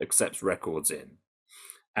it accepts records in.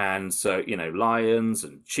 And so, lions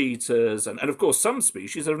and cheetahs, and of course, some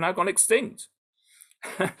species have now gone extinct.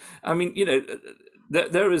 I mean,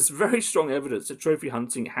 there is very strong evidence that trophy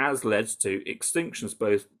hunting has led to extinctions,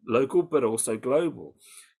 both local but also global.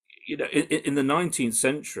 In the 19th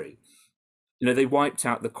century, they wiped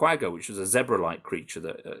out the quagga, which was a zebra-like creature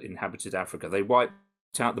that inhabited Africa. They wiped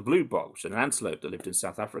out the blue bog, an antelope that lived in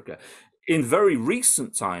South Africa. In very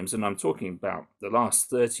recent times, and I'm talking about the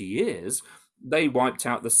last 30 years, they wiped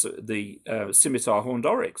out the scimitar horned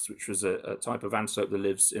oryx, which was a type of antelope that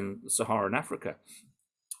lives in Saharan Africa.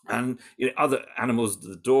 And other animals,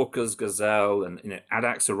 the Dorcas gazelle, and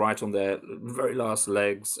addax are right on their very last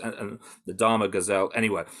legs, and the Dharma gazelle.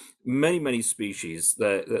 Anyway, many species,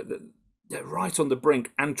 they're right on the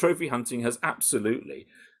brink, and trophy hunting has absolutely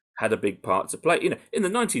had a big part to play. In the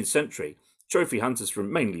 19th century, trophy hunters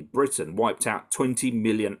from mainly Britain wiped out 20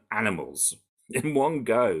 million animals in one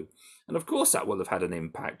go. And of course, that will have had an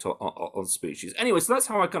impact on species. Anyway, so that's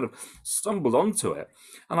how I kind of stumbled onto it.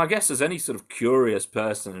 And I guess as any sort of curious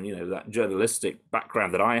person, that journalistic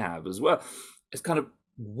background that I have as well, it's kind of,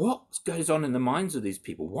 what goes on in the minds of these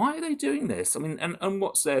people? Why are they doing this? I mean, and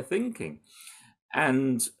what's their thinking?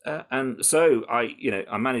 And so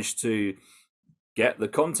I managed to get the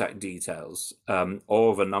contact details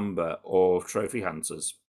of a number of trophy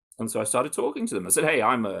hunters. And so I started talking to them. I said, hey,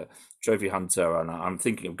 I'm a trophy hunter, and I'm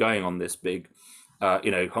thinking of going on this big,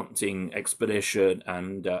 hunting expedition,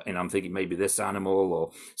 and I'm thinking maybe this animal,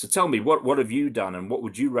 or so tell me, what have you done, and what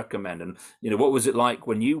would you recommend, and what was it like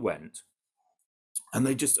when you went? And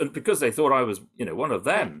and because they thought I was, one of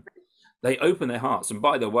them, they opened their hearts. And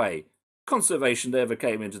by the way, conservation never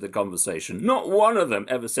came into the conversation. Not one of them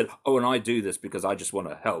ever said, oh, and I do this because I just want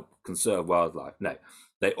to help conserve wildlife. No,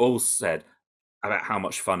 they all said about how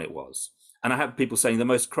much fun it was. And I had people saying the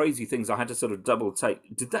most crazy things. I had to sort of double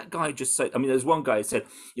take. Did that guy just say, I mean, there's one guy who said,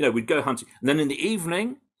 we'd go hunting, and then in the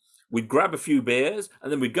evening, we'd grab a few beers,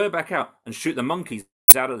 and then we'd go back out and shoot the monkeys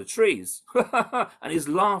out of the trees. And he's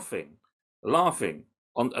laughing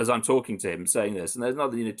as I'm talking to him, saying this. And there's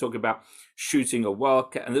another, talking about shooting a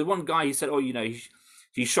wildcat. And there's one guy, he said, oh,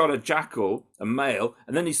 he shot a jackal, a male,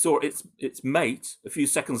 and then he saw its mate a few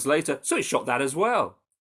seconds later, so he shot that as well.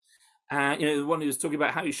 The one who was talking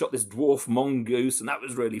about how he shot this dwarf mongoose, and that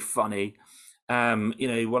was really funny. They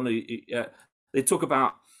talk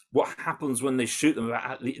about what happens when they shoot them,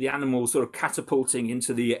 about the animal sort of catapulting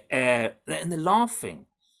into the air, and they're laughing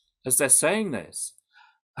as they're saying this.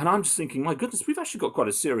 And I'm just thinking, my goodness, we've actually got quite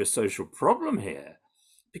a serious social problem here,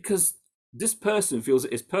 because this person feels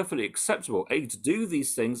it is perfectly acceptable, A, to do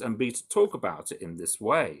these things, and B, to talk about it in this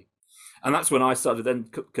way. And that's when I started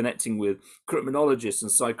then connecting with criminologists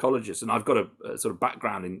and psychologists, and I've got a sort of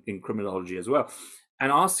background in criminology as well,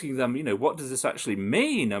 and asking them, what does this actually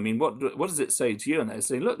mean? I mean, what does it say to you? And they're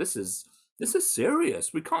saying, look, this is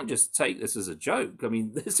serious. We can't just take this as a joke. I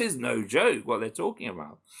mean, this is no joke what they're talking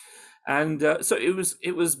about. And so it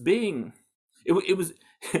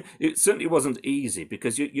certainly wasn't easy,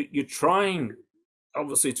 because you're trying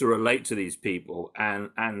obviously to relate to these people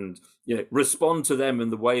and respond to them in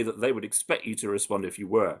the way that they would expect you to respond if you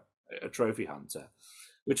were a trophy hunter,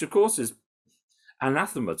 which of course is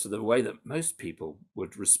anathema to the way that most people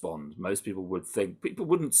would respond. Most people would think, people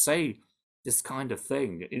wouldn't say this kind of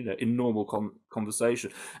thing in normal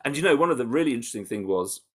conversation. And one of the really interesting things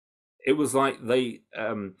was, it was like there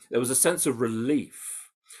was a sense of relief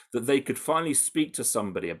that they could finally speak to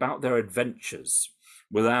somebody about their adventures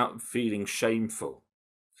without feeling shameful,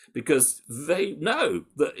 because they know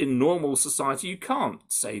that in normal society you can't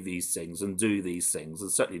say these things and do these things,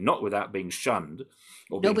 and certainly not without being shunned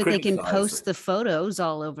or being but they can criticized. post the photos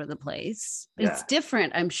all over the place. Yeah. It's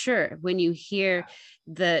different, I'm sure, when you hear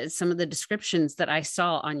some of the descriptions that I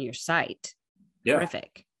saw on your site. Yeah.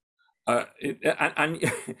 horrific. And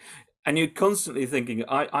and you're constantly thinking,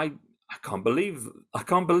 I can't believe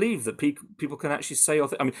that people can actually say,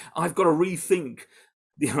 I mean, I've got to rethink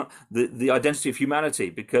the identity of humanity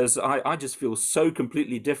because I just feel so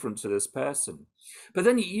completely different to this person. But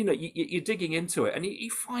then you're digging into it and you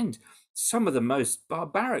find some of the most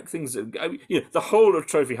barbaric things. The whole of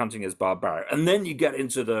trophy hunting is barbaric, and then you get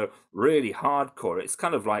into the really hardcore. It's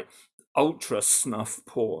kind of like ultra snuff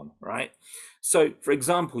porn, right? So, for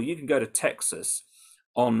example, you can go to Texas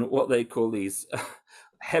on what they call these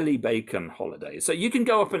heli bacon holidays. So you can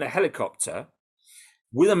go up in a helicopter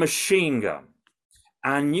with a machine gun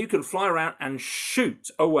and you can fly around and shoot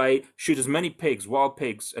as many pigs, wild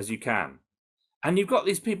pigs, as you can. And you've got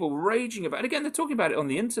these people raging about it. Again, they're talking about it on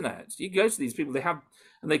the internet. You go to these people,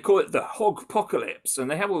 and they call it the hog apocalypse, and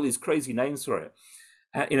they have all these crazy names for it.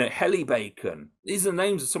 Heli bacon. These are the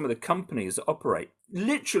names of some of the companies that operate.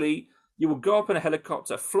 Literally, you will go up in a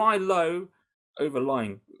helicopter, fly low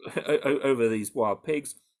over these wild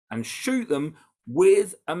pigs, and shoot them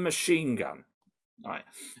with a machine gun. Right.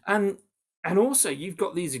 And also you've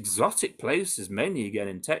got these exotic places, mainly again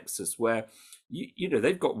in Texas, where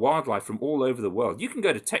they've got wildlife from all over the world. You can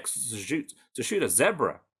go to Texas to shoot a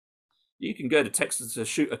zebra. You can go to Texas to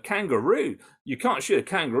shoot a kangaroo. You can't shoot a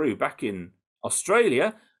kangaroo back in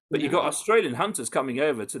Australia, but you've got Australian hunters coming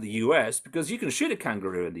over to the US because you can shoot a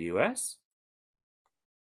kangaroo in the US.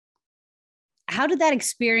 How did that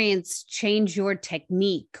experience change your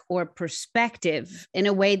technique or perspective in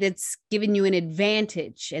a way that's given you an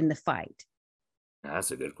advantage in the fight?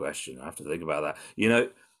 That's a good question. I have to think about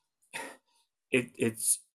that.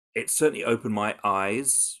 It's certainly opened my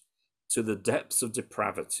eyes to the depths of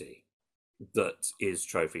depravity that is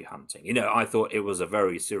trophy hunting. I thought it was a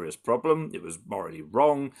very serious problem. It was morally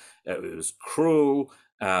wrong. It was cruel.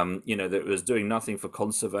 That it was doing nothing for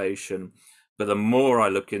conservation. But the more I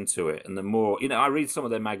look into it, and the more I read some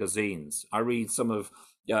of their magazines. I read some of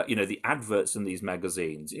the adverts in these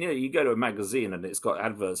magazines. You go to a magazine and it's got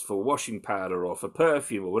adverts for washing powder or for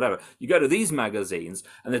perfume or whatever. You go to these magazines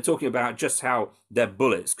and they're talking about just how their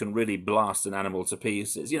bullets can really blast an animal to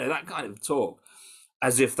pieces. That kind of talk,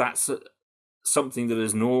 as if that's something that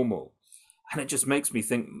is normal. And it just makes me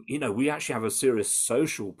think, we actually have a serious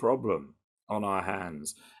social problem on our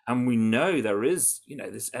hands. And we know there is,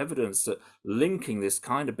 this evidence that linking this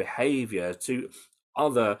kind of behavior to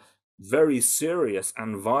other very serious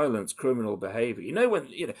and violent criminal behavior.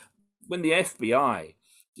 When the FBI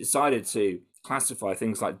decided to classify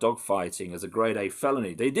things like dogfighting as a grade A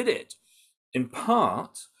felony, they did it in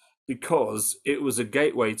part because it was a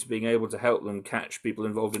gateway to being able to help them catch people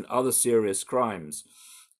involved in other serious crimes.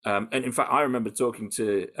 And in fact, I remember talking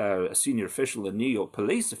to a senior official in New York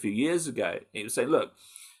police a few years ago. He was saying, look,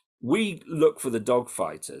 we look for the dog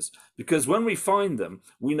fighters because when we find them,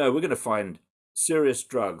 we know we're going to find serious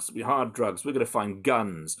drugs, hard drugs. We're going to find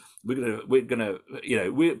guns. We're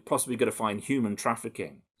possibly going to find human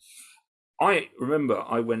trafficking. I remember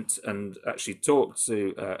I went and actually talked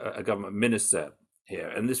to a government minister here,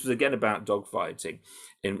 and this was again about dogfighting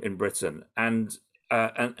in Britain, and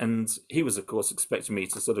he was, of course, expecting me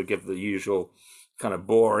to sort of give the usual kind of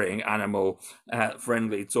boring animal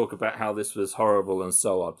friendly talk about how this was horrible and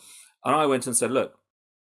so on. And I went and said, look,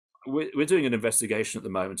 we're doing an investigation at the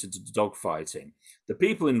moment into dogfighting. The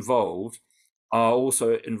people involved are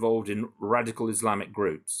also involved in radical Islamic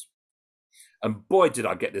groups. And boy, did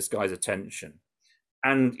I get this guy's attention.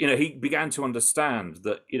 And, he began to understand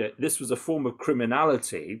that, this was a form of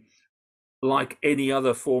criminality like any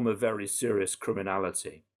other form of very serious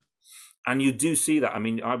criminality. And you do see that. I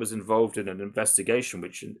mean, I was involved in an investigation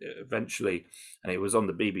which eventually, and it was on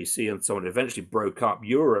the BBC and so on, eventually broke up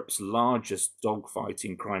Europe's largest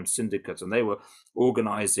dogfighting crime syndicate. And they were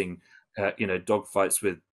organizing, dogfights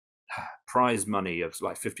with prize money of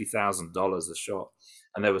like $50,000 a shot.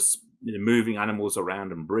 And they were moving animals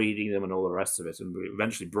around and breeding them and all the rest of it. And we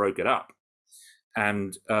eventually broke it up.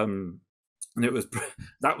 And it was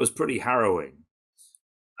that was pretty harrowing.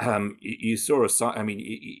 You saw a side. I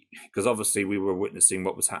mean, because obviously we were witnessing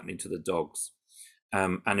what was happening to the dogs,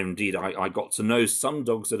 and indeed, I got to know some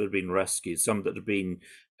dogs that had been rescued, some that had been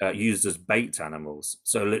used as bait animals.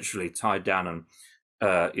 So literally tied down, and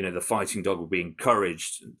the fighting dog would be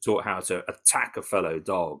encouraged, taught how to attack a fellow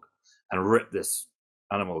dog and rip this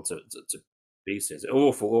animal to pieces.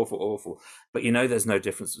 Awful, awful, awful. But there's no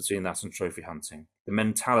difference between that and trophy hunting. The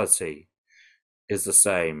mentality is the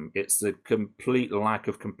same. It's the complete lack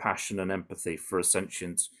of compassion and empathy for a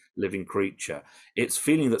sentient living creature. It's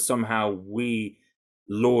feeling that somehow we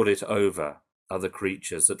lord it over other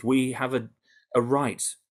creatures, that we have a right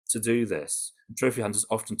to do this. Trophy hunters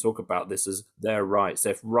often talk about this as their rights,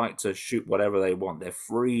 their right to shoot whatever they want, their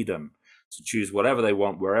freedom to choose whatever they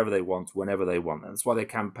want, wherever they want, whenever they want. And that's why they're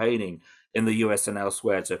campaigning in the US and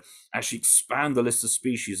elsewhere to actually expand the list of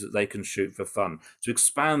species that they can shoot for fun, to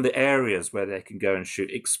expand the areas where they can go and shoot,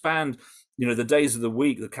 expand, the days of the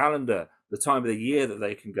week, the calendar, the time of the year that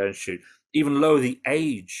they can go and shoot, even lower the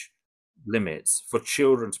age limits for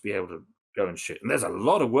children to be able to go and shoot. And there's a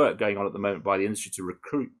lot of work going on at the moment by the industry to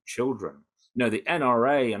recruit children. The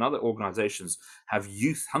NRA and other organizations have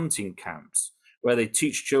youth hunting camps where they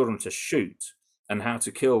teach children to shoot and how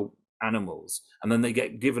to kill animals. And then they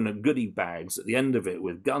get given goodie bags at the end of it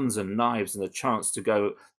with guns and knives and a chance to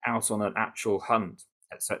go out on an actual hunt,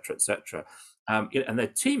 etc., etc. And they're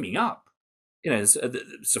teaming up.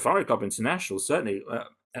 Safari Club International, certainly,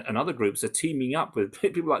 and other groups are teaming up with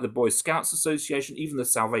people like the Boy Scouts Association, even the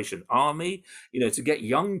Salvation Army, to get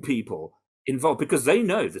young people involved, because they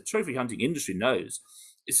know, the trophy hunting industry knows,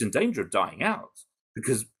 it's in danger of dying out,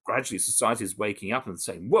 because gradually society is waking up and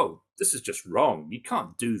saying, whoa, this is just wrong. You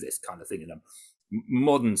can't do this kind of thing in a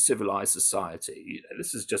modern civilized society.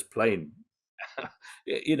 This is just plain,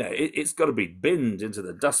 it's got to be binned into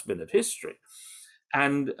the dustbin of history.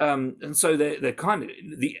 And so they're kind of,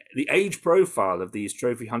 the age profile of these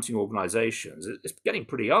trophy hunting organizations is getting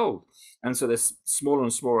pretty old. And so there's smaller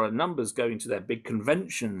and smaller numbers going to their big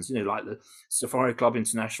conventions, like the Safari Club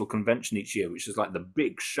International Convention each year, which is like the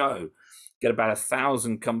big show. Get about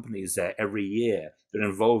 1,000 companies there every year that are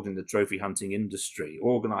involved in the trophy hunting industry,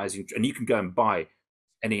 organizing, and you can go and buy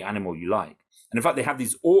any animal you like. And in fact, they have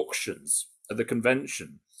these auctions at the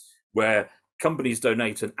convention where companies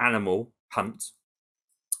donate an animal hunt,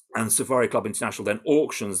 and Safari Club International then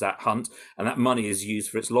auctions that hunt, and that money is used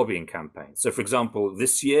for its lobbying campaign. So, for example,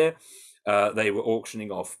 this year, they were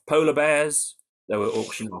auctioning off polar bears, they were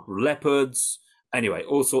auctioning off leopards, anyway,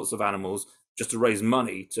 all sorts of animals, just to raise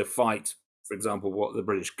money to fight, for example, what the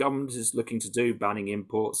British government is looking to do, banning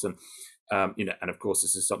imports. And, and of course,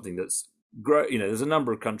 this is something that's, there's a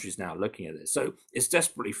number of countries now looking at this. So it's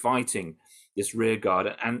desperately fighting this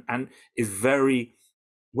rearguard and is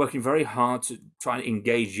working very hard to try and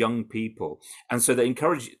engage young people. And so they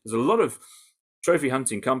encourage, there's a lot of trophy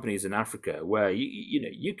hunting companies in Africa where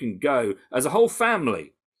you can go as a whole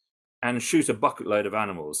family and shoot a bucket load of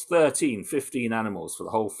animals, 13, 15 animals for the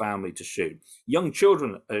whole family to shoot. Young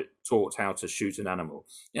children are taught how to shoot an animal.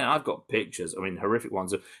 I've got pictures, horrific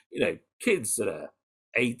ones of, kids that are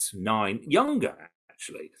 8, 9, younger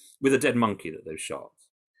actually, with a dead monkey that they've shot.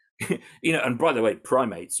 And by the way,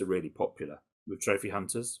 primates are really popular with trophy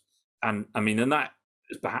hunters. And that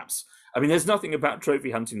is perhaps, there's nothing about trophy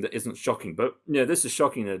hunting that isn't shocking, but this is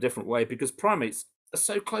shocking in a different way because primates are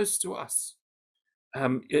so close to us.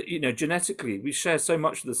 Genetically, we share so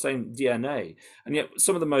much of the same DNA, and yet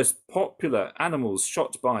some of the most popular animals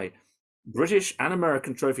shot by British and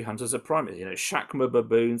American trophy hunters are primates. Shakma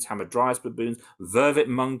baboons, Hamadryas baboons, vervet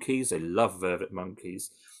monkeys. They love vervet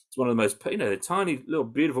monkeys. It's one of the most, they're tiny little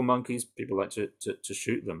beautiful monkeys. People like to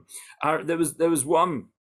shoot them. There was one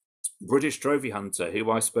British trophy hunter who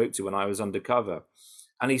I spoke to when I was undercover,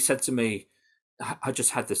 and he said to me, "I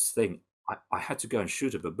just had this thing. I had to go and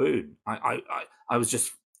shoot a baboon. I was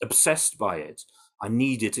just obsessed by it. I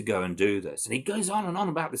needed to go and do this." And he goes on and on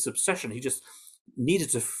about this obsession. He just needed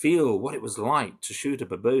to feel what it was like to shoot a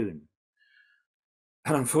baboon.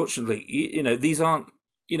 And unfortunately, these aren't,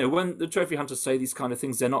 when the trophy hunters say these kind of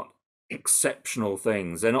things, they're not exceptional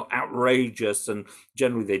things. They're not outrageous, and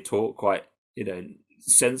generally they talk quite,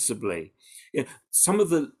 sensibly. Some of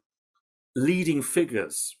the leading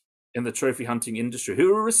figures in the trophy hunting industry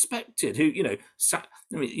who are respected, who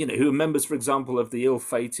who are members, for example, of the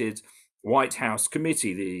ill-fated White House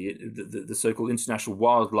Committee, the so-called International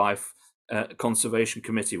Wildlife Conservation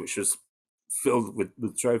Committee, which was filled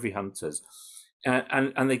with trophy hunters.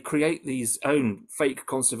 And they create these own fake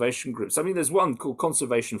conservation groups. There's one called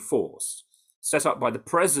Conservation Force, set up by the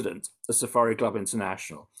president of Safari Club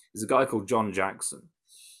International. There's a guy called John Jackson.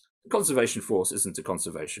 The Conservation Force isn't a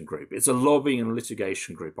conservation group. It's a lobbying and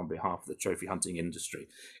litigation group on behalf of the trophy hunting industry.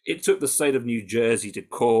 It took the state of New Jersey to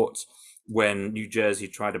court when New Jersey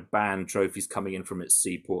tried to ban trophies coming in from its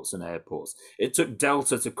seaports and airports. It took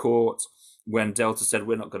Delta to court when Delta said,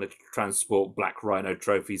 we're not going to transport black rhino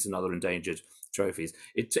trophies and other endangered trophies.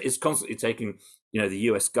 It's constantly taking, the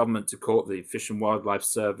US government to court, the Fish and Wildlife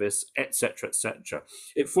Service, etc., etc.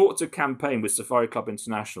 It fought a campaign with Safari Club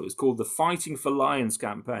International. It's called the Fighting for Lions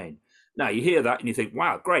campaign. Now, you hear that and you think,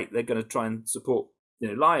 wow, great, they're going to try and support,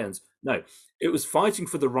 lions. No, it was fighting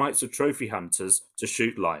for the rights of trophy hunters to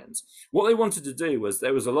shoot lions. What they wanted to do was,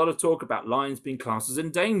 there was a lot of talk about lions being classed as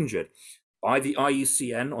endangered. by the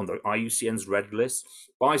IUCN on the IUCN's red list,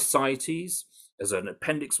 by CITES as an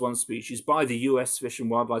Appendix 1 species, by the US Fish and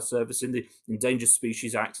Wildlife Service in the Endangered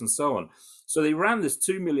Species Act, and so on. So they ran this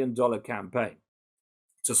 $2 million campaign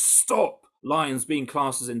to stop lions being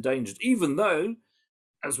classed as endangered, even though,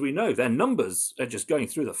 as we know, their numbers are just going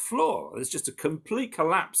through the floor. There's just a complete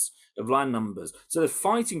collapse of lion numbers. So the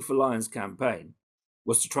Fighting for Lions campaign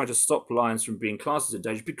was to try to stop lions from being classed as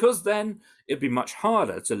endangered, because then it'd be much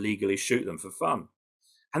harder to legally shoot them for fun.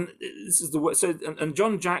 And this is the way. So, and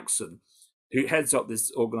John Jackson, who heads up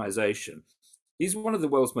this organization, he's one of the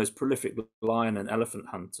world's most prolific lion and elephant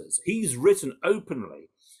hunters. He's written openly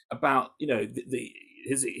about,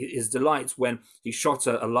 his delights when he shot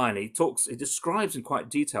a lion. He describes in quite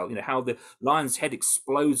detail, how the lion's head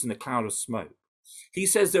explodes in a cloud of smoke. He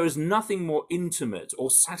says there is nothing more intimate or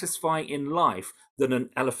satisfying in life than an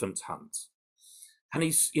elephant hunt. And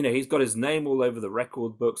he's got his name all over the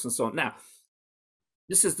record books and so on. Now,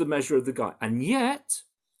 this is the measure of the guy. And yet,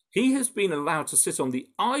 he has been allowed to sit on the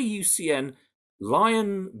IUCN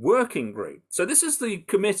Lion Working Group. So this is the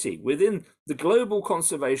committee within the global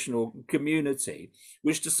conservation community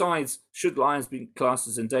which decides, should lions be classed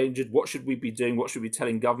as endangered? What should we be doing? What should we be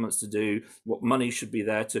telling governments to do? What money should be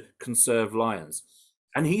there to conserve lions?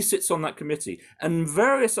 And he sits on that committee, and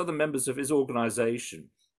various other members of his organization,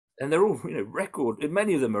 and they're all,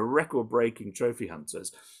 many of them are record-breaking trophy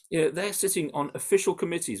hunters. They're sitting on official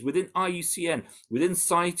committees within IUCN, within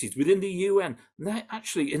CITES, within the UN. And they're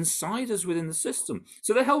actually insiders within the system.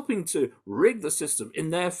 So they're helping to rig the system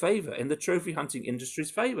in their favor, in the trophy hunting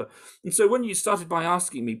industry's favor. And so when you started by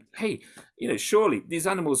asking me, hey, surely these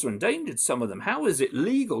animals are endangered, some of them, how is it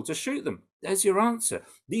legal to shoot them? There's your answer.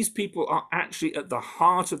 These people are actually at the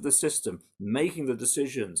heart of the system, making the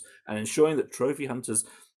decisions and ensuring that trophy hunters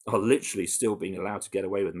are literally still being allowed to get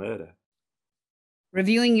away with murder.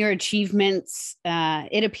 Reviewing your achievements,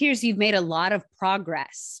 it appears you've made a lot of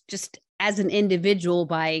progress just as an individual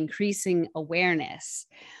by increasing awareness.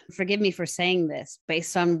 Forgive me for saying this,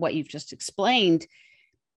 based on what you've just explained,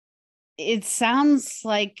 it sounds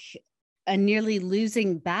like a nearly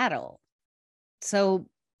losing battle. So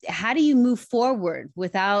how do you move forward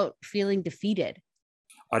without feeling defeated?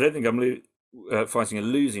 I don't think I'm fighting a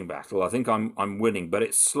losing battle. I think I'm winning, but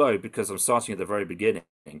it's slow because I'm starting at the very beginning.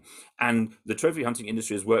 And the trophy hunting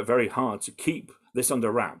industry has worked very hard to keep this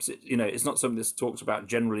under wraps. It's not something that's talked about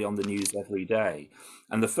generally on the news every day.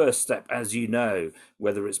 And the first step, as you know,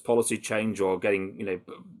 whether it's policy change or getting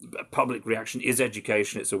public reaction, is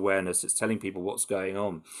education. It's awareness. It's telling people what's going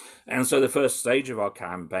on. And so the first stage of our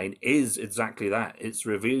campaign is exactly that. It's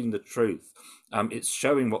revealing the truth. It's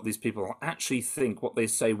showing what these people actually think, what they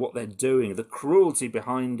say, what they're doing, the cruelty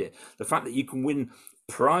behind it, the fact that you can win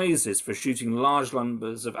prizes for shooting large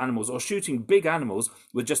numbers of animals or shooting big animals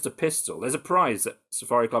with just a pistol. There's a prize that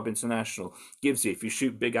Safari Club International gives you if you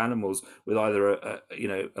shoot big animals with either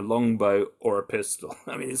a longbow or a pistol.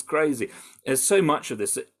 I mean, it's crazy. There's so much of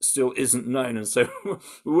this that still isn't known, and so we're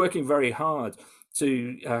working very hard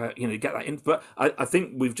to get that in. But I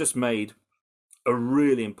think we've just made a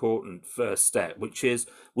really important first step, which is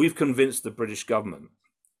we've convinced the British government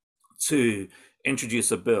to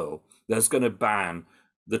introduce a bill that's going to ban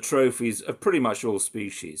the trophies of pretty much all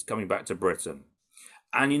species coming back to Britain.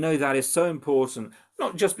 And that is so important,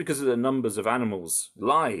 not just because of the numbers of animals'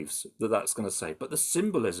 lives that's going to save, but the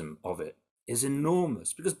symbolism of it is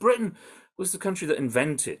enormous, because Britain was the country that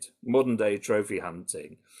invented modern day trophy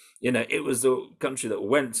hunting. It was the country that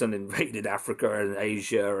went and invaded Africa and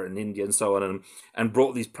Asia and India and so on, and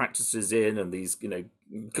brought these practices in, and these,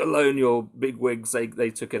 colonial bigwigs,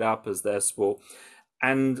 they took it up as their sport.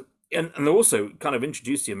 And also kind of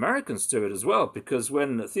introduced the Americans to it as well, because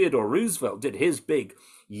when Theodore Roosevelt did his big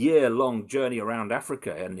year-long journey around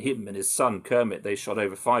Africa, and him and his son Kermit, they shot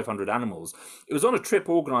over 500 animals. It was on a trip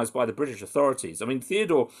organized by the British authorities. I mean,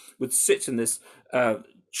 Theodore would sit in this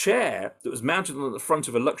chair that was mounted on the front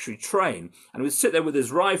of a luxury train, and he would sit there with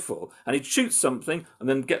his rifle, and he'd shoot something and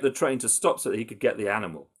then get the train to stop so that he could get the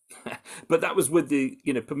animal. But that was with the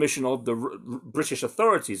permission of the British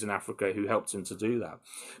authorities in Africa, who helped him to do that.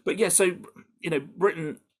 But yeah, so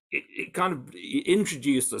Britain, it kind of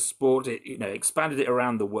introduced the sport, it expanded it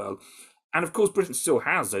around the world, and of course Britain still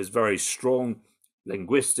has those very strong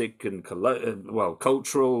linguistic and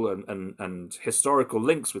cultural and historical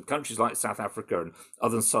links with countries like South Africa and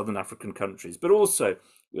other southern African countries, but also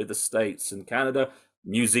with the States and Canada,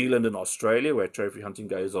 New Zealand and Australia, where trophy hunting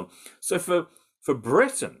goes on. So for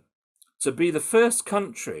Britain to be the first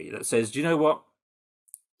country that says, do you know what,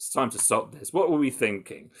 it's time to stop this, what were we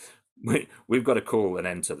thinking, we've got to call an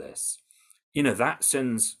end to this, that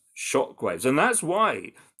sends shockwaves. And that's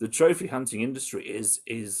why the trophy hunting industry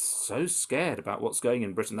is so scared about what's going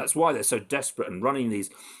in Britain. That's why they're so desperate and running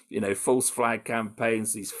these, false flag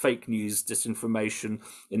campaigns, these fake news, disinformation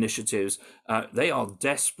initiatives. They are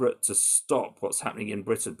desperate to stop what's happening in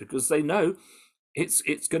Britain because they know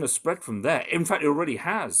it's going to spread from there. In fact, it already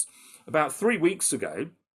has. About 3 weeks ago,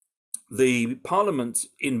 the parliament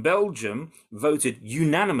in Belgium voted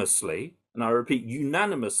unanimously, and I repeat,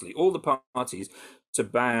 unanimously, all the parties, to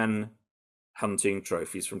ban hunting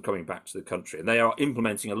trophies from coming back to the country. And they are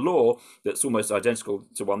implementing a law that's almost identical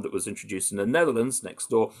to one that was introduced in the Netherlands next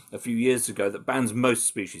door a few years ago that bans most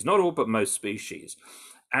species, not all, but most species.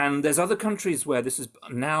 And there's other countries where this is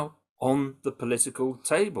now on the political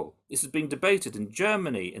table. This is being debated in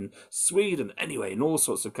Germany, in Sweden, anyway, in all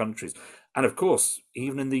sorts of countries. And of course,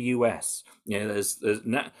 even in the US, there's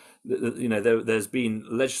been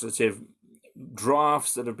legislative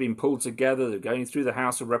drafts that have been pulled together. They're going through the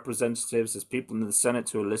House of Representatives. There's people in the Senate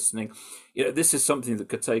who are listening. This is something that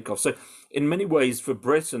could take off. So in many ways, for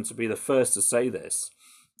Britain to be the first to say this,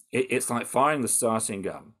 it's like firing the starting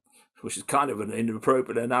gun, which is kind of an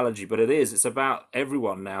inappropriate analogy, but it is. It's about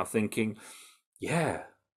everyone now thinking, yeah,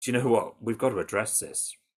 do you know what? We've got to address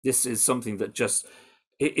this. This is something that just,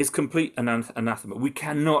 it is complete anathema. We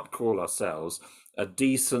cannot call ourselves a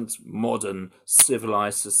decent, modern,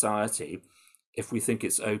 civilized society if we think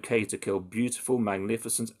it's okay to kill beautiful,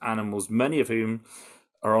 magnificent animals, many of whom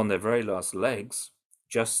are on their very last legs,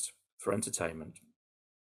 just for entertainment.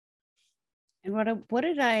 And what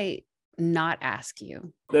did I not ask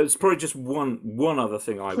you? There's probably just one other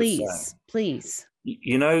thing I would say. Please.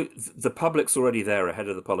 The public's already there ahead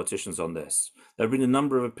of the politicians on this. There have been a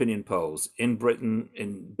number of opinion polls in Britain,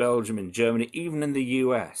 in Belgium, in Germany, even in the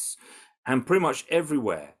US. And pretty much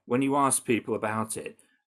everywhere, when you ask people about it,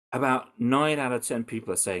 about 9 out of 10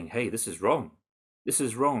 people are saying, hey, this is wrong. This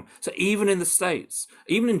is wrong. So even in the States,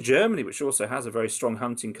 even in Germany, which also has a very strong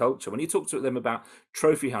hunting culture, when you talk to them about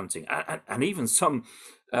trophy hunting, and even some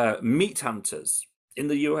meat hunters in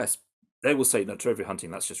the US, they will say, no, trophy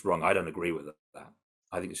hunting, that's just wrong. I don't agree with that.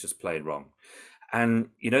 I think it's just plain wrong. And,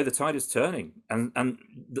 the tide is turning, and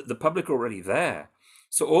the public are already there.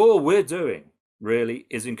 So all we're doing really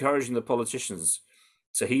is encouraging the politicians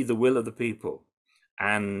to heed the will of the people.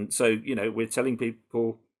 And so, we're telling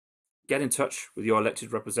people, get in touch with your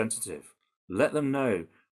elected representative. Let them know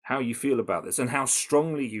how you feel about this and how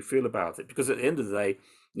strongly you feel about it. Because at the end of the day,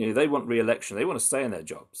 they want re-election. They want to stay in their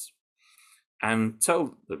jobs. And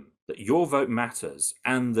tell them that your vote matters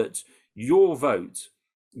and that your vote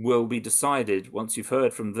will be decided once you've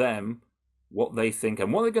heard from them what they think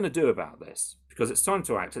and what they're going to do about this. Because it's time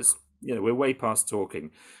to act. We're way past talking.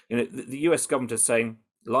 The US government is saying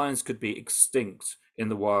lions could be extinct in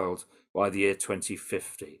the wild by the year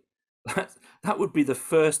 2050. That would be the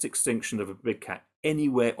first extinction of a big cat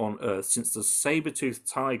anywhere on Earth since the saber-toothed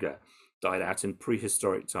tiger died out in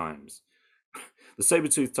prehistoric times. The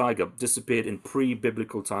saber-toothed tiger disappeared in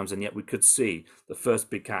pre-biblical times, and yet we could see the first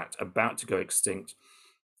big cat about to go extinct.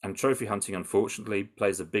 And trophy hunting, unfortunately,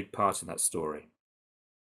 plays a big part in that story.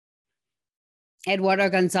 Eduardo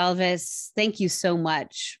Goncalves, thank you so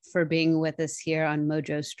much for being with us here on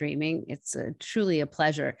Mojo Streaming. It's truly a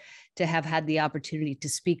pleasure to have had the opportunity to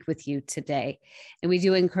speak with you today. And we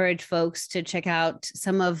do encourage folks to check out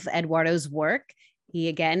some of Eduardo's work. He,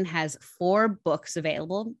 again, has 4 books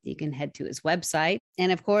available. You can head to his website.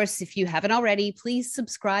 And of course, if you haven't already, please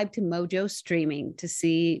subscribe to Mojo Streaming to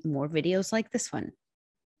see more videos like this one.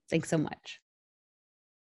 Thanks so much.